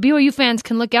that BYU fans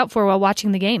can look out for while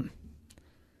watching the game?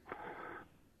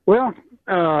 Well,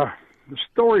 the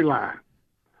storyline.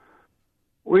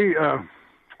 We've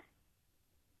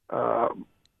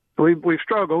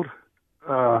struggled.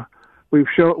 We've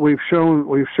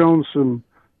shown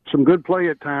some good play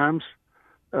at times,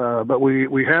 but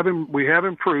we have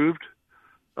improved.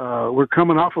 We're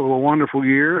coming off of a wonderful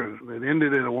year. It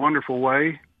ended in a wonderful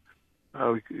way.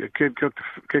 A kid kicked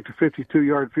a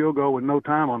 52-yard field goal with no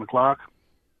time on the clock.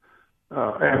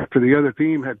 After the other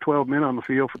team had 12 men on the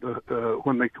field for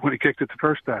when he kicked it the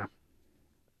first time.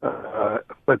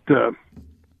 But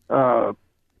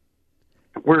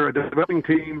we're a developing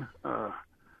team.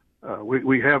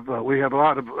 We have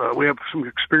some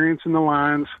experience in the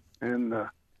lines, and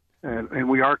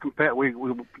we are we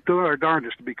do our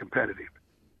darndest to be competitive.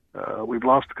 We've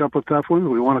lost a couple of tough ones.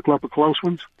 We won a couple of close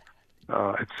ones.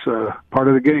 It's part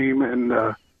of the game,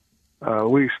 and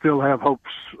we still have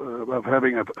hopes of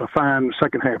having a fine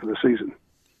second half of the season.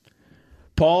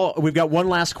 Paul, we've got one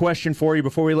last question for you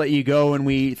before we let you go, and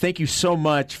we thank you so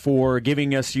much for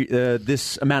giving us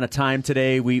this amount of time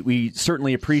today. We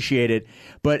certainly appreciate it.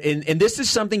 But and this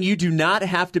is something you do not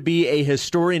have to be a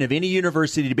historian of any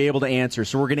university to be able to answer.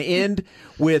 So we're going to end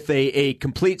with a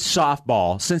complete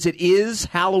softball. Since it is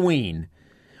Halloween,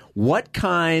 what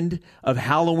kind of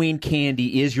Halloween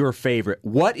candy is your favorite?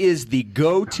 What is the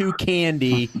go-to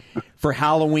candy for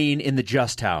Halloween in the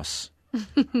Just House?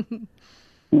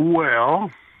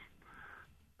 Well,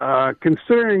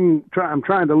 considering I'm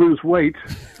trying to lose weight,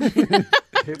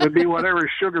 it would be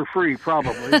whatever's sugar-free,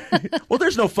 probably. Well,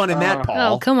 there's no fun in that,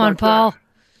 Paul. Oh, come on, Paul.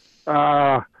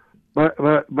 But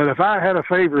if I had a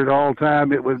favorite all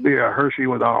time, it would be a Hershey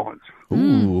with almonds.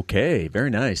 Ooh, okay, very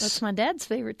nice. That's my dad's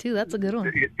favorite too. That's a good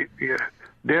one. Yeah,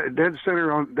 dead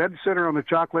center on the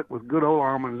chocolate with good old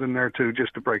almonds in there too,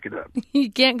 just to break it up. You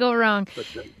can't go wrong.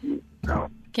 No,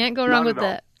 Can't go wrong with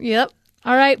that. Yep.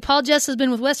 All right, Paul Jess has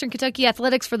been with Western Kentucky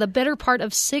Athletics for the better part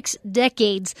of 6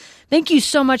 decades. Thank you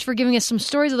so much for giving us some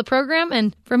stories of the program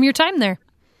and from your time there.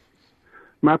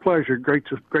 My pleasure. Great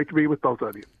to be with both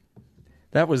of you.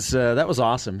 That was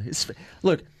awesome.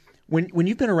 Look, when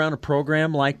you've been around a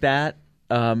program like that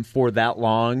for that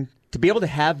long, to be able to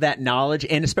have that knowledge,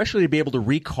 and especially to be able to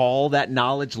recall that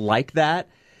knowledge like that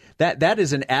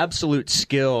is an absolute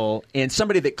skill, and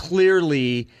somebody that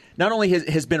clearly not only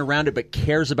has been around it, but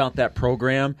cares about that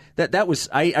program. That was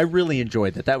I really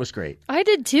enjoyed that. That was great. I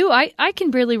did too. I can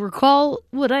barely recall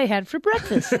what I had for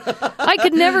breakfast. I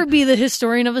could never be the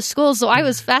historian of a school, so I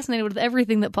was fascinated with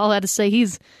everything that Paul had to say.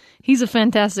 He's a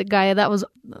fantastic guy. That was.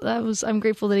 I'm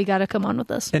grateful that he got to come on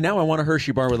with us. And now I want a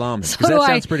Hershey bar with almonds, So because that do I.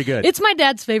 sounds pretty good. It's my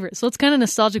dad's favorite, so it's kind of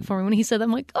nostalgic for me. When he said that,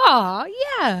 I'm like, oh,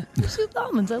 yeah, Hershey with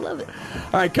almonds. I love it.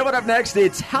 All right, coming up next,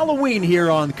 it's Halloween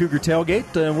here on Cougar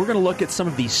Tailgate. We're going to look at some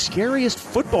of the scariest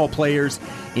football players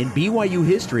in BYU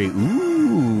history.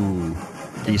 Ooh.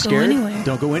 Are you scared? Anywhere.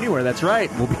 Don't go anywhere. That's right.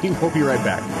 We'll be right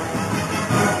back.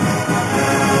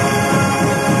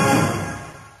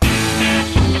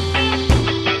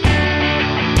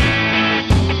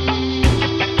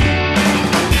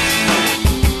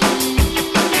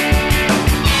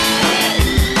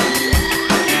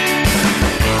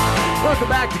 Welcome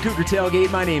back to Cougar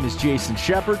Tailgate. My name is Jason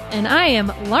Shepard. And I am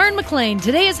Lauren McLean.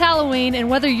 Today is Halloween, and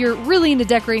whether you're really into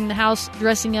decorating the house,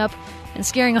 dressing up, and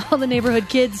scaring all the neighborhood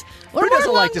kids, or Who more doesn't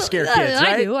along like to the- scare kids,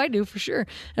 right? I do, for sure.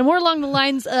 And more along the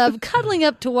lines of cuddling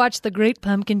up to watch The Great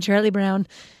Pumpkin, Charlie Brown.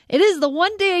 It is the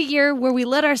one day a year where we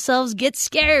let ourselves get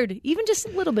scared, even just a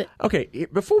little bit. Okay,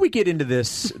 before we get into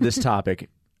this topic,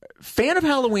 fan of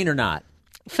Halloween or not?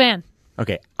 Fan.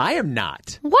 Okay, I am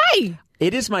not. Why?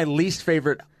 It is my least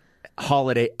favorite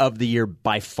holiday of the year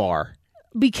by far.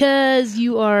 Because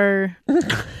you are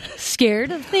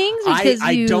scared of things?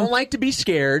 I don't like to be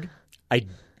scared. I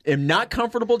am not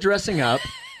comfortable dressing up.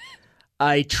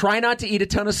 I try not to eat a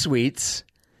ton of sweets.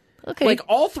 Okay. Like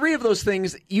all three of those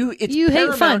things, you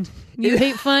hate fun. You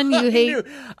hate fun. You hate.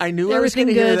 I knew I was going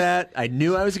to everything hear good. that. I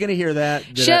knew I was going to hear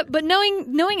that. Shep, but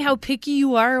knowing how picky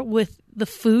you are with the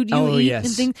food you eat yes,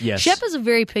 and things, yes. Shep is a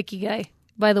very picky guy.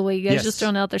 By the way, you guys Yes. just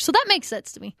throwing it out there, so that makes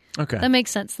sense to me. Okay. That makes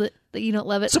sense that you don't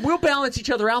love it. So we'll balance each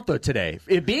other out though today.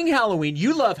 It being Halloween,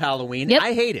 you love Halloween. Yep.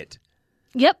 I hate it.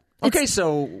 Yep. Okay,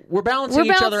 so we're balancing We're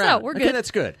each other balanced out. out. We're Okay, good.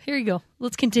 that's good. Here you go.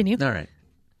 Let's continue. All right.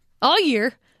 All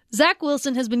year, Zach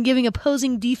Wilson has been giving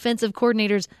opposing defensive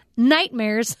coordinators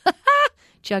nightmares.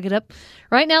 Chug it up.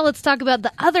 Right now, let's talk about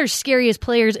the other scariest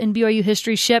players in BYU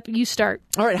history. Shep, you start.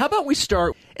 All right, how about we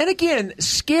start? And again,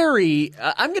 scary,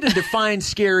 I'm going to define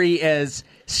scary as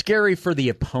scary for the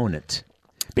opponent.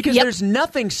 Because Yep. there's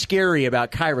nothing scary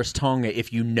about Kairos Tonga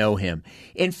if you know him.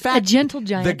 In fact, A gentle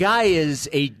giant. The guy is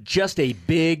just a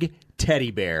big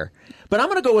teddy bear. But I'm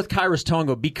going to go with Kairos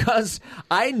Tonga because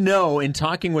I know in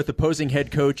talking with opposing head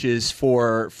coaches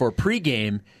for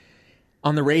pregame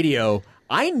on the radio,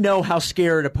 I know how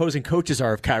scared opposing coaches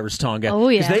are of Kairos Tonga. Oh,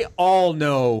 yeah. Because they all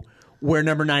know where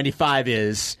number 95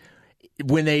 is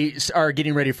when they are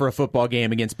getting ready for a football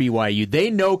game against BYU.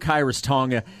 They know Kairos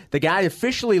Tonga. The guy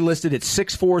officially listed at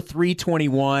 6'4",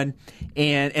 321.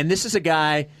 And this is a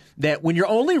guy that when you're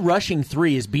only rushing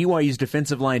three, as BYU's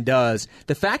defensive line does,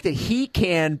 the fact that he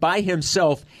can, by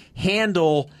himself,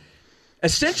 handle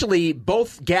essentially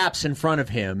both gaps in front of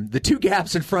him, the two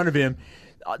gaps in front of him,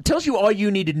 tells you all you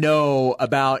need to know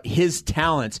about his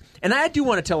talents. And I do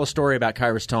want to tell a story about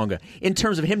Kairos Tonga in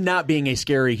terms of him not being a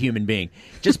scary human being,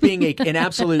 just being an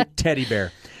absolute teddy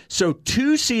bear. So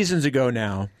 2 seasons ago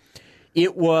now,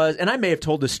 it was, and I may have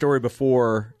told this story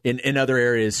before in other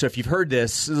areas, so if you've heard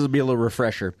this will be a little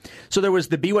refresher. So there was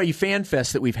the BYU Fan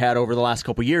Fest that we've had over the last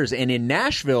couple of years, and in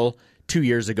Nashville 2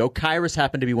 years ago, Kairos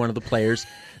happened to be one of the players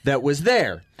that was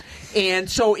there. And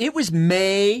so it was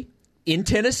May in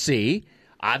Tennessee.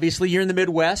 Obviously, you're in the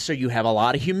Midwest, so you have a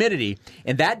lot of humidity.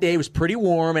 And that day was pretty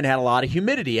warm and had a lot of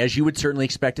humidity, as you would certainly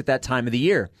expect at that time of the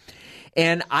year.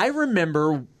 And I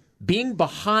remember being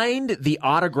behind the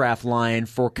autograph line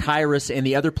for Kairos and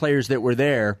the other players that were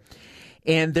there.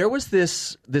 And there was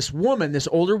this woman, this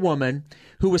older woman,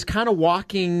 who was kind of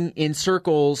walking in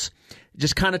circles,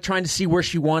 just kind of trying to see where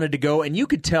she wanted to go. And you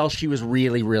could tell she was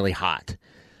really, really hot.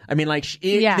 I mean, like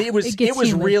it was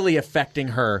humid. really affecting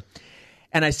her.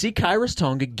 And I see Kairos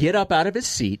Tonga get up out of his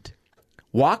seat,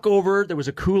 walk over. There was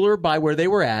a cooler by where they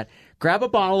were at, grab a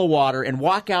bottle of water, and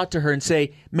walk out to her and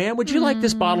say, "Ma'am, would you like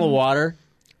this bottle of water?"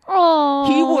 Oh,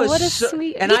 He was what a so-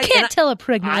 sweet. and You I- can't and I- tell a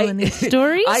pregnant in these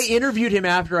stories. I interviewed him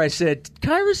after. I said,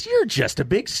 "Kairos, you're just a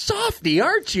big softy,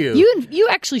 aren't you?" You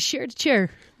actually shared a chair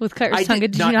with Kairos Tonga,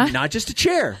 did you not? Not just a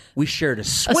chair. We shared a A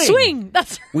swing. swing.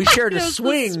 That's We right. shared It a was the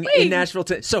swing in Nashville.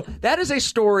 So that is a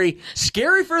story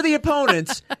scary for the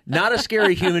opponents, not a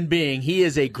scary human being. He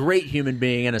is a great human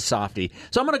being and a softy.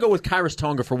 So I'm going to go with Kairos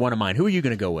Tonga for one of mine. Who are you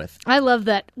going to go with? I love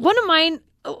that. One of mine,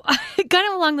 kind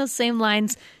of along those same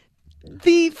lines,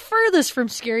 the furthest from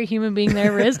scary human being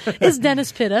there is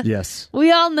Dennis Pitta. Yes.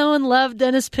 We all know and love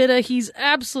Dennis Pitta. He's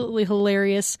absolutely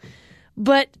hilarious.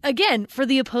 But again, for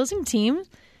the opposing team,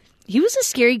 he was a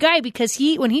scary guy because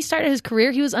when he started his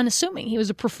career, he was unassuming. He was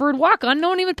a preferred walk-on. No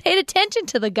one even paid attention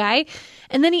to the guy.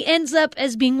 And then he ends up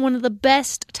as being one of the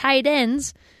best tight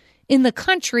ends in the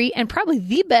country and probably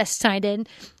the best tight end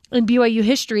in BYU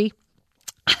history.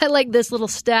 I like this little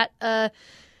stat.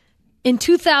 In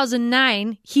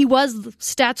 2009, he was,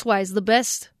 stats-wise, the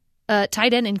best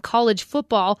tight end in college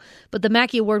football, but the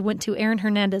Mackey Award went to Aaron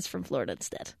Hernandez from Florida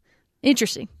instead.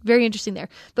 Interesting. Very interesting there.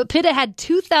 But Pitta had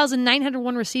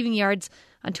 2,901 receiving yards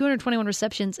on 221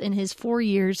 receptions in his 4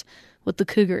 years with the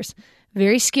Cougars.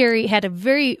 Very scary. Had a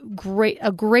great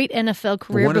NFL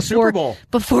career Won a Super Bowl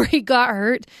before he got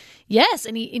hurt. Yes,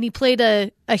 and he played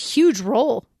a huge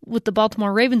role with the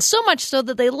Baltimore Ravens, so much so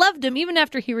that they loved him even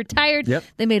after he retired. Yep.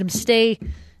 They made him stay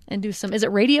and do some, is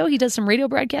it radio? He does some radio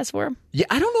broadcasts for him? Yeah,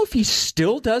 I don't know if he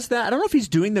still does that. I don't know if he's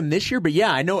doing them this year, but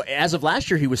yeah, I know as of last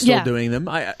year he was still doing them.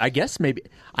 I guess maybe,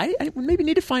 I maybe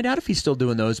need to find out if he's still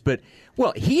doing those. But,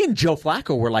 well, he and Joe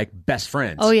Flacco were like best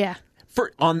friends. Oh, yeah.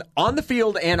 On the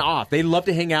field and off. They love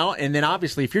to hang out. And then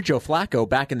obviously if you're Joe Flacco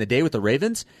back in the day with the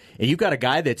Ravens and you've got a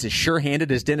guy that's as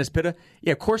sure-handed as Dennis Pitta,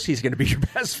 yeah, of course he's going to be your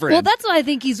best friend. Well, that's why I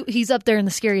think he's up there in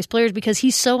the scariest players because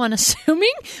he's so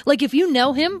unassuming. Like if you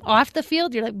know him off the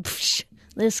field, you're like, psh,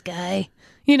 this guy.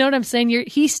 You know what I'm saying?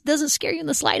 He doesn't scare you in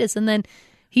the slightest. And then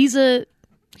he's a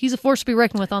force to be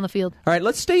reckoned with on the field. All right,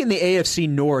 let's stay in the AFC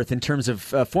North in terms of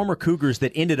former Cougars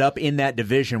that ended up in that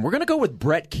division. We're going to go with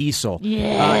Brett Kiesel.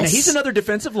 Yes. Now he's another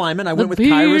defensive lineman. I went with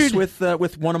Kyrus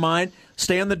with one of mine.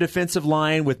 Stay on the defensive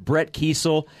line with Brett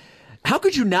Kiesel. How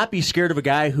could you not be scared of a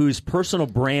guy whose personal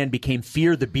brand became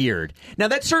Fear the Beard? Now,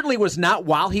 that certainly was not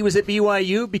while he was at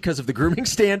BYU because of the grooming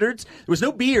standards. There was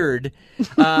no beard,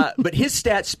 but his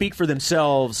stats speak for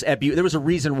themselves at BYU. There was a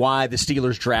reason why the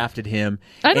Steelers drafted him.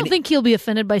 I don't think he'll be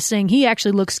offended by saying he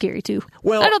actually looks scary, too.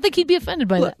 Well, I don't think he'd be offended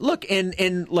by that. Look,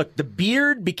 look, the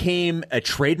beard became a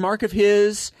trademark of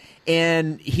his,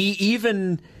 and he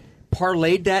even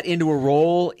parlayed that into a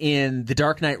role in The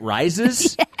Dark Knight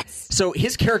Rises. Yes. So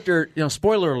his character,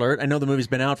 spoiler alert, I know the movie's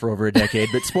been out for over a decade,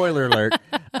 but spoiler alert,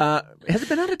 has it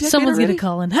been out a decade Someone's already? going to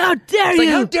call in. How dare you?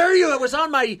 How dare you? It was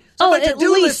on my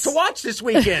to-do list to watch this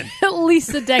weekend. At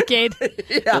least a decade.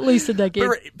 Yeah. At least a decade.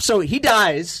 So he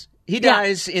dies. He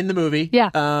dies in the movie. Yeah.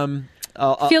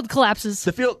 Field collapses.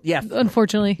 The field, yeah.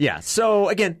 Unfortunately. Yeah. So,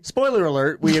 again, spoiler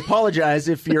alert. We apologize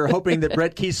if you're hoping that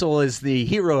Brett Kiesel is the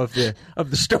hero of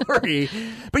the story.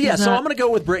 But, yeah, so I'm going to go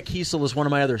with Brett Kiesel as one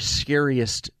of my other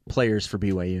scariest players for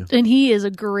BYU. And he is a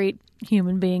great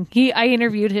human being. I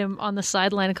interviewed him on the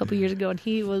sideline a couple years ago, and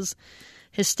he was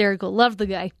hysterical. Loved the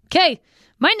guy. Okay,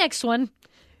 my next one,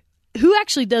 who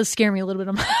actually does scare me a little bit.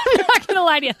 I'm not going to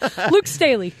lie to you. Luke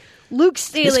Staley.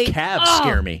 His calves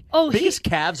scare me. Biggest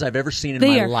calves I've ever seen in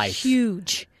my life. They are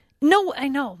huge. No, I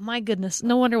know. My goodness.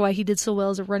 No wonder why he did so well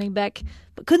as a running back,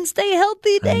 but couldn't stay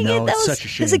healthy. Dang it. That was such a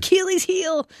shame. his Achilles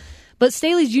heel. But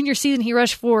Staley's junior season, he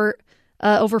rushed for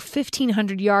over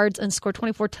 1,500 yards and scored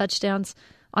 24 touchdowns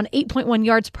on 8.1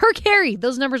 yards per carry.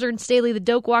 Those numbers earned Staley the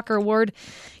Doak Walker Award,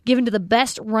 given to the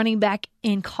best running back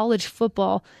in college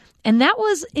football. And that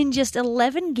was in just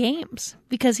 11 games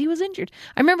because he was injured.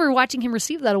 I remember watching him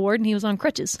receive that award, and he was on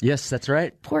crutches. Yes, that's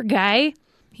right. Poor guy.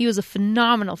 He was a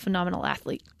phenomenal, phenomenal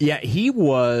athlete. Yeah, he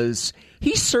was.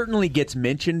 He certainly gets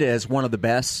mentioned as one of the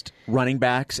best running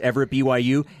backs ever at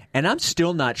BYU, and I'm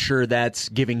still not sure that's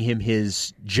giving him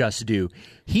his just due.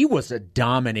 He was a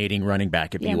dominating running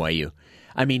back at BYU.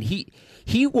 I mean,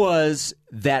 he was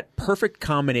that perfect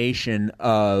combination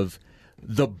of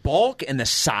the bulk and the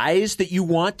size that you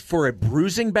want for a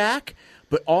bruising back,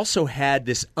 but also had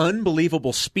this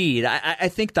unbelievable speed. I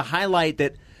think the highlight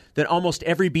that almost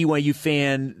every BYU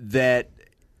fan that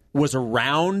was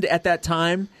around at that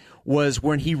time was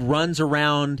when he runs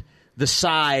around the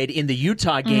side in the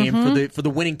Utah game for the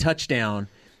winning touchdown.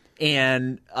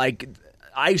 And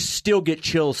I still get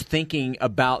chills thinking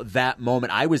about that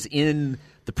moment. I was in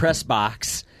the press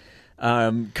box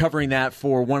covering that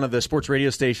for one of the sports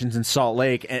radio stations in Salt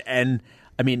Lake. And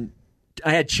I mean,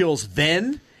 I had chills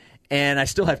then, and I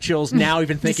still have chills now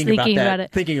even thinking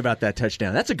about that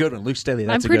touchdown. That's a good one, Luke Staley.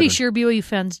 I'm pretty sure BYU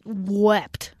fans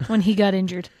wept when he got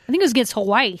injured. I think it was against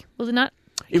Hawaii, was it not?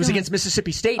 It was against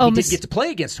Mississippi State. He did get to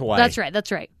play against Hawaii.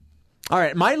 That's right. All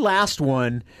right, my last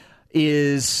one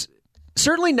is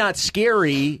certainly not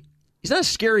scary. He's not a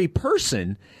scary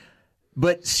person,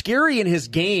 but scary in his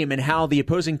game and how the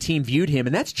opposing team viewed him,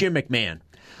 and that's Jim McMahon.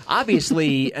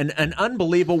 Obviously, an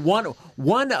unbelievable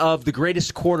one of the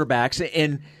greatest quarterbacks,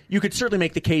 and you could certainly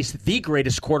make the case the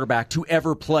greatest quarterback to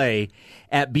ever play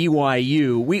at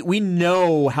BYU. We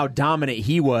know how dominant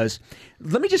he was.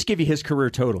 Let me just give you his career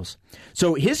totals.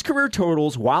 So his career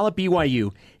totals while at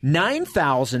BYU,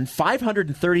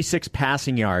 9,536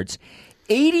 passing yards,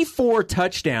 84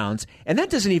 touchdowns, and that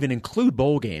doesn't even include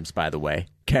bowl games, by the way.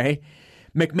 Okay,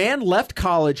 McMahon left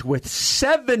college with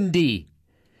 70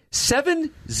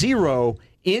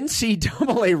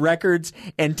 NCAA records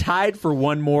and tied for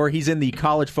one more. He's in the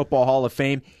College Football Hall of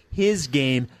Fame. His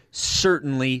game,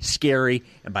 certainly scary,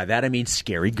 and by that I mean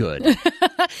scary good.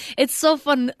 It's so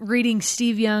fun reading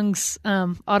Steve Young's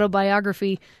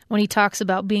autobiography when he talks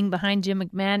about being behind Jim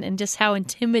McMahon and just how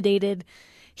intimidated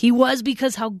he was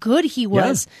because how good he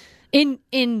was. Yeah.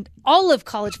 In all of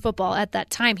college football at that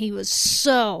time, he was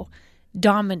so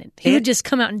dominant. He would just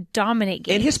come out and dominate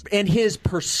games. And his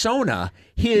persona,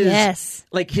 his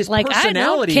personality. I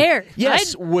don't care.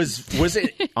 Yes, was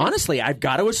it honestly, I've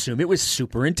got to assume it was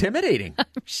super intimidating. I'm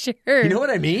sure. You know what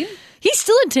I mean? He's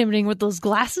still intimidating with those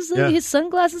glasses, his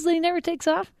sunglasses that he never takes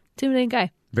off. Intimidating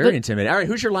guy. Very intimidating. All right,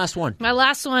 who's your last one? My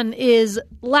last one is,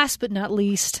 last but not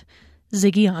least,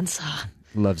 Ziggy Ansah.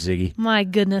 Love Ziggy. My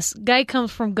goodness. Guy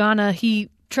comes from Ghana. He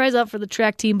tries out for the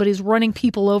track team, but he's running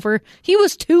people over. He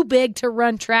was too big to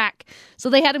run track. So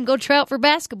they had him go try out for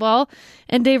basketball.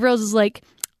 And Dave Rose is like,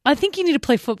 I think you need to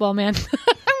play football, man. I'm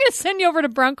going to send you over to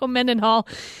Bronco Mendenhall.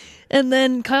 And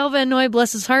then Kyle Van Noy,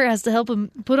 bless his heart, has to help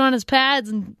him put on his pads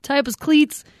and tie up his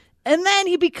cleats. And then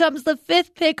he becomes the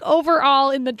 5th pick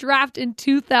overall in the draft in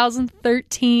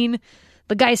 2013.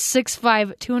 The guy's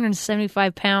 6'5",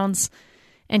 275 pounds.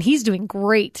 And he's doing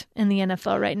great in the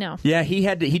NFL right now. Yeah, he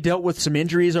dealt with some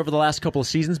injuries over the last couple of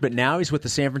seasons, but now he's with the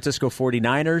San Francisco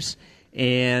 49ers.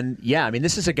 And yeah, I mean,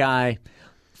 this is a guy,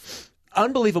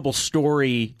 unbelievable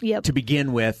story to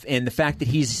begin with, and the fact that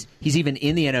he's even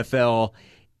in the NFL.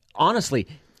 Honestly,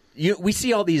 we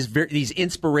see all these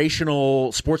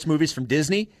inspirational sports movies from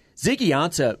Disney. Ziggy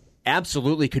Ansah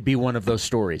absolutely could be one of those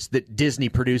stories that Disney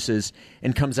produces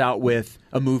and comes out with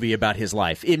a movie about his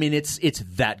life. I mean, it's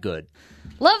that good.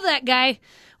 Love that guy.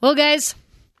 Well, guys,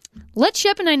 let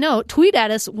Shep and I know. Tweet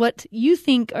at us what you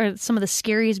think are some of the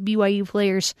scariest BYU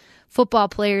players, football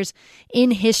players in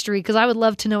history, because I would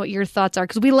love to know what your thoughts are,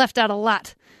 because we left out a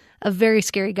lot of very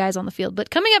scary guys on the field.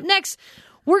 But coming up next,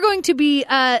 we're going to be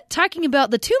talking about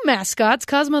the two mascots,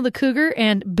 Cosmo the Cougar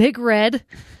and Big Red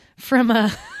from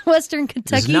Western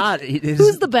Kentucky.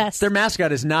 Who's the best? Their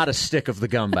mascot is not a stick of the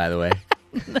gum, by the way.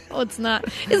 No, it's not.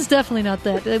 It's definitely not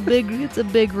that. It's a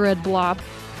big red blob.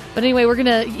 But anyway,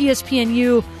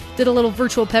 ESPNU did a little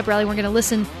virtual pep rally. We're going to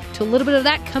listen to a little bit of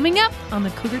that coming up on the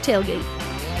Cougar Tailgate.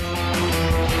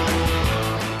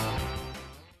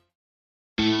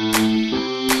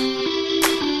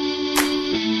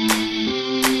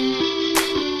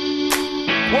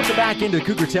 Welcome back into the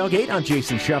Cougar Tailgate. I'm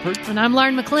Jason Shepard. And I'm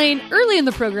Lauren McLean. Early in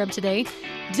the program today,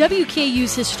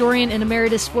 WKU's historian and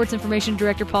emeritus sports information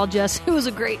director Paul Jess, who was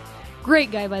a great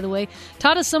guy, by the way,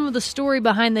 taught us some of the story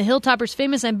behind the Hilltoppers'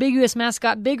 famous ambiguous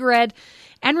mascot, Big Red.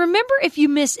 And remember, if you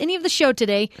missed any of the show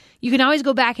today, you can always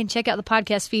go back and check out the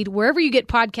podcast feed wherever you get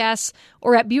podcasts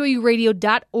or at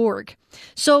BYURadio.org.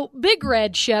 So Big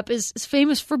Red, Shep, is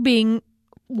famous for being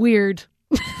weird.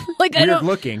 Weird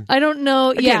looking. I don't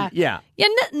know. Again, yeah.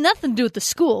 Nothing to do with the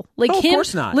school. Of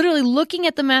course not. Literally looking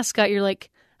at the mascot, you're like,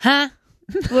 huh?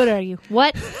 What are you?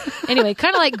 What? Anyway,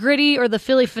 kind of like Gritty or the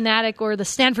Philly Fanatic or the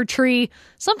Stanford Tree.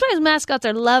 Sometimes mascots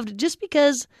are loved just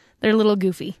because they're a little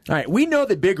goofy. All right, we know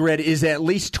that Big Red is at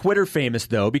least Twitter famous,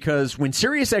 though, because when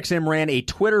SiriusXM ran a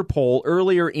Twitter poll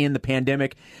earlier in the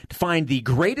pandemic to find the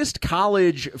greatest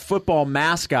college football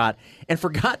mascot and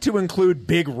forgot to include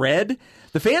Big Red,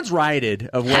 the fans rioted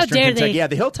of Western Kentucky. Yeah,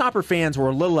 the Hilltopper fans were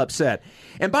a little upset.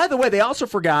 And by the way, they also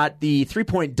forgot the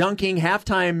three-point dunking,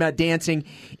 halftime dancing,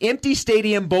 empty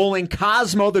stadium bowling,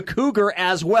 Cosmo the Cougar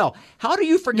as well. How do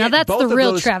you forget both of those? Now that's the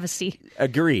real travesty.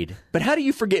 Agreed. But how do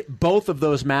you forget both of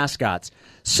those mascots?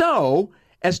 So,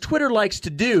 as Twitter likes to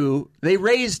do, they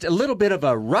raised a little bit of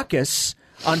a ruckus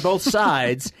on both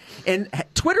sides, and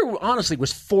Twitter honestly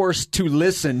was forced to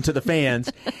listen to the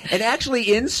fans and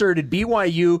actually inserted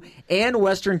BYU and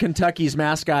Western Kentucky's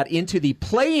mascot into the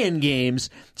play-in games,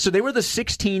 so they were the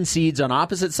 16 seeds on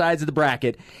opposite sides of the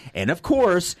bracket. And of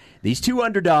course, these two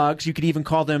underdogs, you could even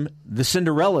call them the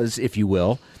Cinderellas, if you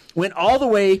will, went all the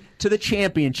way to the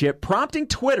championship, prompting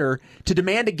Twitter to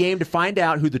demand a game to find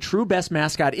out who the true best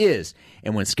mascot is.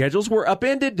 And when schedules were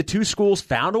upended, the two schools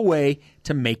found a way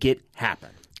to make it happen.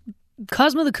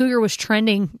 Cosmo the Cougar was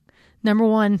trending Number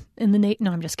one in the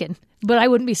No, I'm just kidding. But I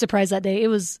wouldn't be surprised that day. It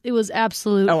was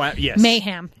absolute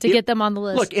mayhem to get them on the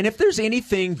list. Look, and if there's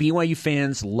anything BYU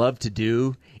fans love to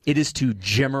do, it is to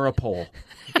jimmer a poll.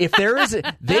 If there is,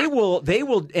 they will.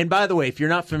 And by the way, if you're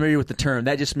not familiar with the term,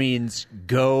 that just means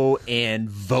go and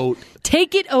vote.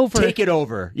 Take it over. Take it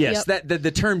over. Yes, Yep.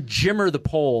 the term jimmer the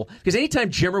poll, because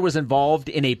anytime Jimmer was involved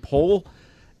in a poll.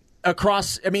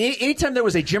 Anytime there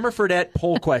was a Jimmer Fredette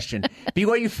poll question,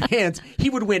 BYU fans, he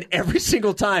would win every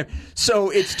single time. So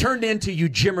it's turned into you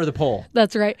Jimmer the poll.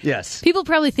 That's right. Yes. People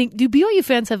probably think, do BYU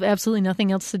fans have absolutely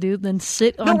nothing else to do than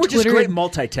sit on Twitter? No, we're just great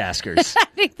multitaskers. I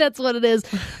think that's what it is.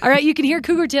 All right, you can hear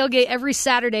Cougar Tailgate every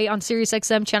Saturday on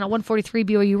SiriusXM channel 143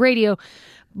 BYU Radio.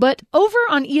 But over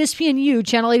on ESPNU,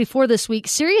 Channel 84 this week,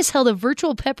 Sirius held a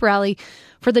virtual pep rally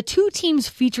for the two teams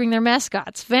featuring their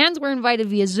mascots. Fans were invited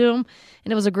via Zoom,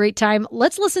 and it was a great time.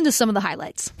 Let's listen to some of the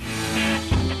highlights.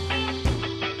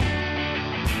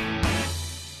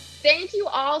 Thank you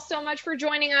all so much for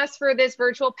joining us for this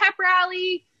virtual pep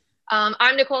rally.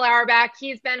 I'm Nicole Auerbach.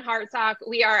 He's Ben Hartsock.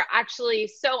 We are actually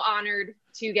so honored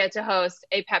to get to host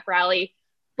a pep rally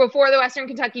before the Western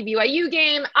Kentucky BYU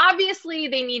game. Obviously,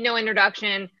 they need no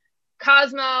introduction.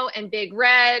 Cosmo and Big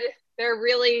Red, they're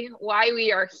really why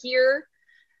we are here.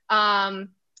 Wow,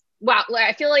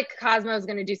 I feel like Cosmo is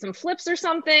going to do some flips or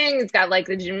something. It's got like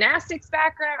the gymnastics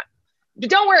background. But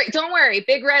don't worry.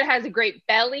 Big Red has a great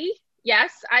belly.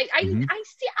 Yes, I see.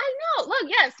 I know.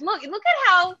 Look at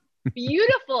how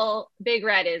beautiful Big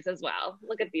Red is as well.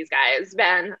 Look at these guys,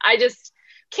 Ben. I just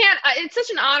can't. It's such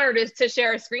an honor to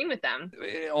share a screen with them.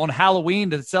 On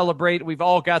Halloween to celebrate, we've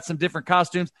all got some different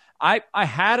costumes. I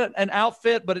had an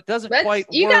outfit, but it doesn't quite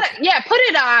you work. Put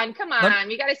it on. Come on,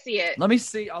 you got to see it. Let me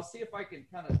see. I'll see if I can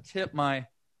kind of tip my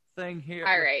thing here.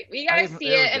 All right, we got to see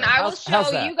it, and I will show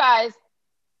you guys.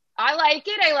 I like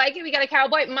it. We got a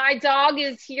cowboy. My dog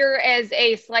is here as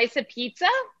a slice of pizza.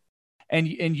 And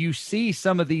you see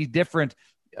some of these different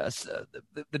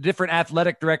the different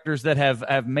athletic directors that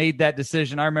have made that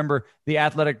decision. I remember the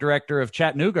athletic director of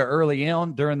Chattanooga early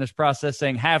on during this process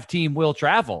saying, have team will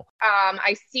travel.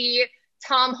 I see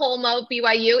Tom Holmo,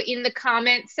 BYU, in the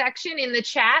comment section in the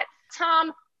chat.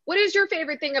 Tom, what is your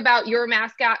favorite thing about your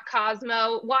mascot,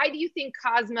 Cosmo? Why do you think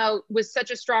Cosmo was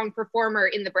such a strong performer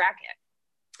in the bracket?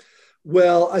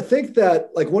 Well, I think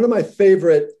that like one of my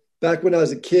favorite, back when I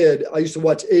was a kid, I used to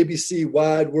watch ABC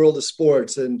Wide World of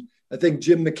Sports, and I think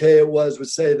Jim McKay would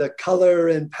say the color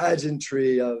and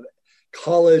pageantry of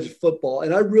college football.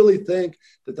 And I really think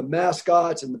that the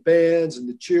mascots and the bands and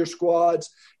the cheer squads,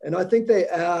 and I think they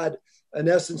add an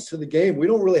essence to the game. We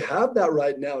don't really have that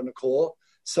right now, Nicole.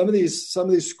 Some of these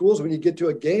schools, when you get to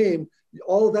a game,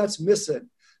 all of that's missing.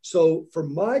 So for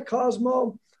my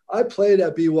Cosmo, I played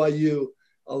at BYU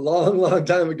a long, long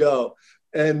time ago.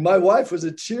 And my wife was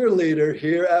a cheerleader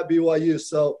here at BYU.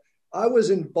 So I was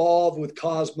involved with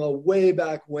Cosmo way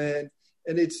back when,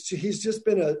 and he's just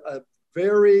been a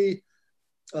very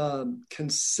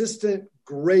consistent,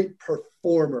 great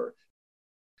performer.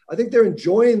 I think they're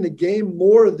enjoying the game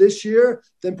more this year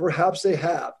than perhaps they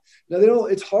have. Now,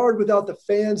 it's hard without the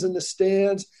fans in the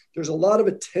stands. There's a lot of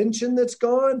attention that's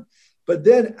gone. But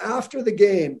then after the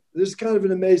game, this is kind of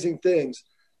an amazing thing.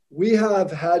 We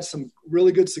have had some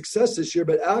really good success this year,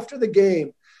 but after the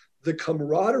game, the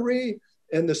camaraderie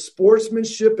and the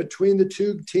sportsmanship between the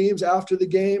two teams after the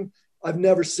game, I've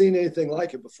never seen anything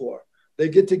like it before. They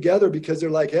get together because they're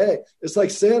like, hey, it's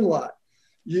like Sandlot.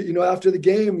 You know, after the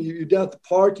game, you're down at the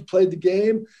park, you played the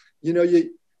game,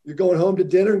 you're going home to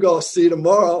dinner and go, I'll see you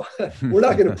tomorrow. We're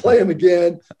not going to play them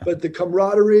again, but the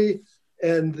camaraderie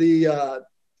and the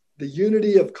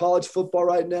unity of college football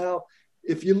right now,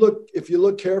 if you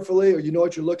look carefully or you know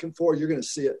what you're looking for, you're going to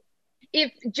see it.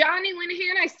 If Johnny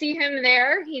Linehan, I see him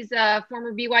there. He's a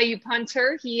former BYU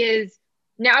punter. He is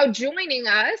now joining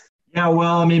us. Yeah,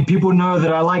 well, I mean, people know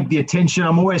that I like the attention.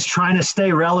 I'm always trying to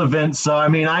stay relevant. So, I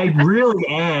mean, I really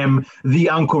am the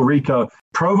Uncle Rico.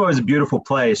 Provo is a beautiful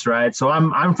place, right? So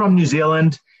I'm from New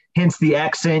Zealand, hence the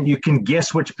accent. You can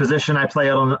guess which position I play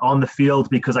on the field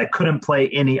because I couldn't play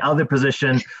any other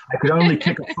position. I could only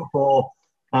kick a football.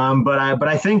 But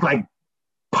I think like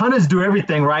punters do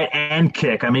everything right and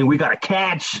kick. I mean, we got to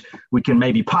catch. We can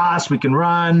maybe pass. We can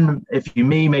run. If you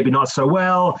me, maybe not so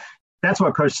well. That's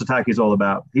what Coach Sitake is all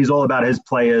about. He's all about his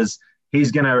players.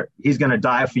 He's gonna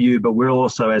die for you, but we're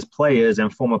also, as players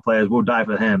and former players, we'll die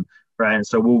for him, right? And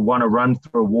so we'll want to run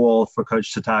through a wall for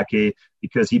Coach Sitake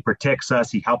because he protects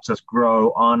us. He helps us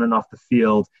grow on and off the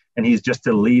field, and he's just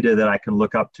a leader that I can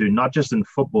look up to, not just in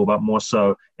football, but more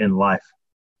so in life.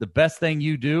 The best thing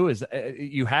you do is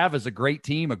you have as a great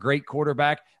team, a great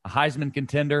quarterback, a Heisman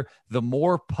contender. The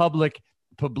more public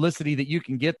publicity that you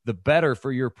can get, the better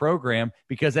for your program,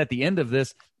 because at the end of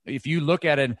this, if you look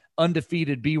at an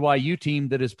undefeated BYU team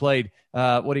that has played,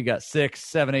 6,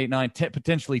 7, 8, 9, 10,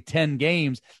 potentially 10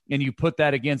 games, and you put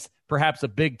that against perhaps a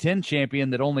Big Ten champion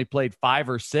that only played 5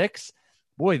 or 6,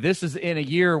 boy, this is in a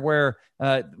year where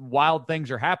wild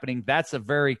things are happening. That's a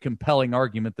very compelling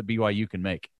argument that BYU can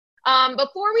make.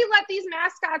 Before we let these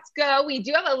mascots go, we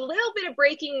do have a little bit of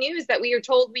breaking news that we are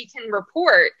told we can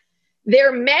report.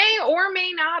 There may or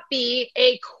may not be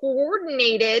a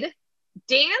coordinated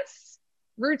dance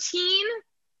routine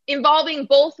involving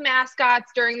both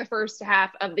mascots during the first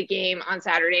half of the game on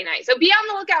Saturday night. So be on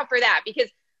the lookout for that, because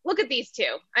look at these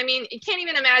two. I mean, you can't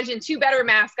even imagine two better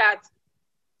mascots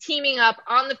teaming up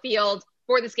on the field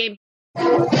for this game.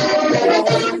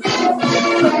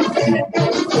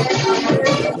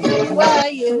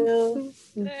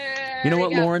 You know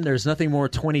what, Lauren? There's nothing more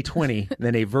 2020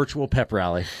 than a virtual pep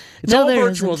rally. It's No, all there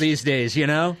virtual isn't. these days, you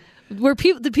know? Where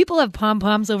the people have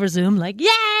pom-poms over Zoom, like, yeah!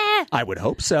 I would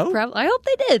hope so. I hope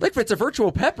they did. Like, if it's a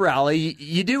virtual pep rally,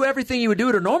 you do everything you would do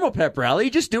at a normal pep rally.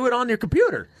 You just do it on your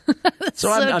computer.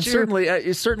 So I'm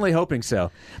certainly hoping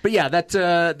so. But yeah,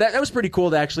 that was pretty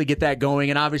cool to actually get that going.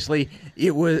 And obviously,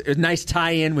 it was a nice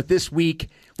tie-in with this week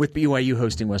with BYU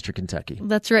hosting Western Kentucky.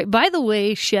 That's right. By the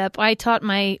way, Shep, I taught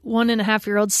my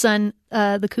 1.5-year-old son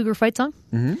the Cougar fight song.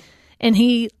 Mm-hmm. And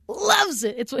he loves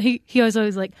it. It's what he was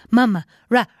always like, "Mama,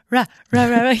 rah, rah, rah,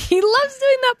 rah, rah." He loves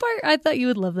doing that part. I thought you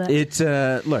would love that. It's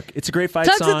it's a great fight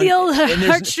Tugs song. at the old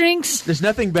heartstrings. There's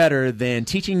nothing better than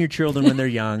teaching your children when they're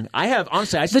young.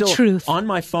 The truth. On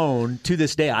my phone to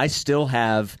this day, I still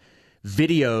have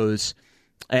videos,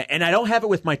 and I don't have it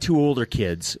with my 2 older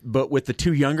kids, but with the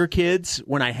 2 younger kids,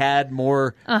 when I had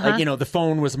more, the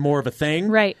phone was more of a thing.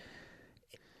 Right.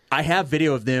 I have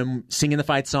video of them singing the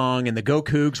fight song and the Go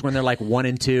Cougs when they're like 1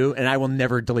 and 2, and I will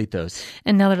never delete those.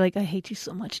 And now they're like, "I hate you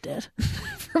so much, Dad,"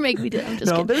 for making me do it. I'm just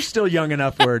No, kidding. they're still young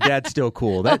enough where Dad's still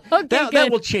cool. That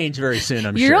will change very soon,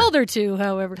 I'm sure. Your older 2,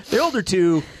 however. The older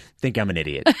 2 think I'm an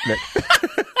idiot.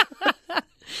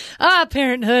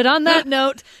 Parenthood. On that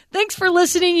note, thanks for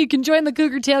listening. You can join the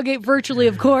Cougar Tailgate virtually,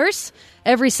 of course,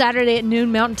 every Saturday at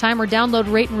noon Mountain Time, or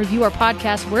download, rate, and review our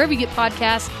podcast wherever you get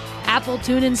podcasts, Apple,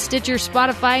 TuneIn, Stitcher,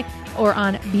 Spotify, or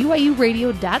on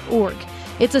BYURadio.org.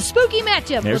 It's a spooky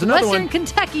matchup with Western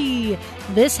Kentucky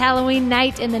this Halloween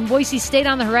night, and then Boise State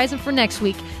on the horizon for next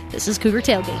week. This is Cougar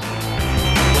Tailgate.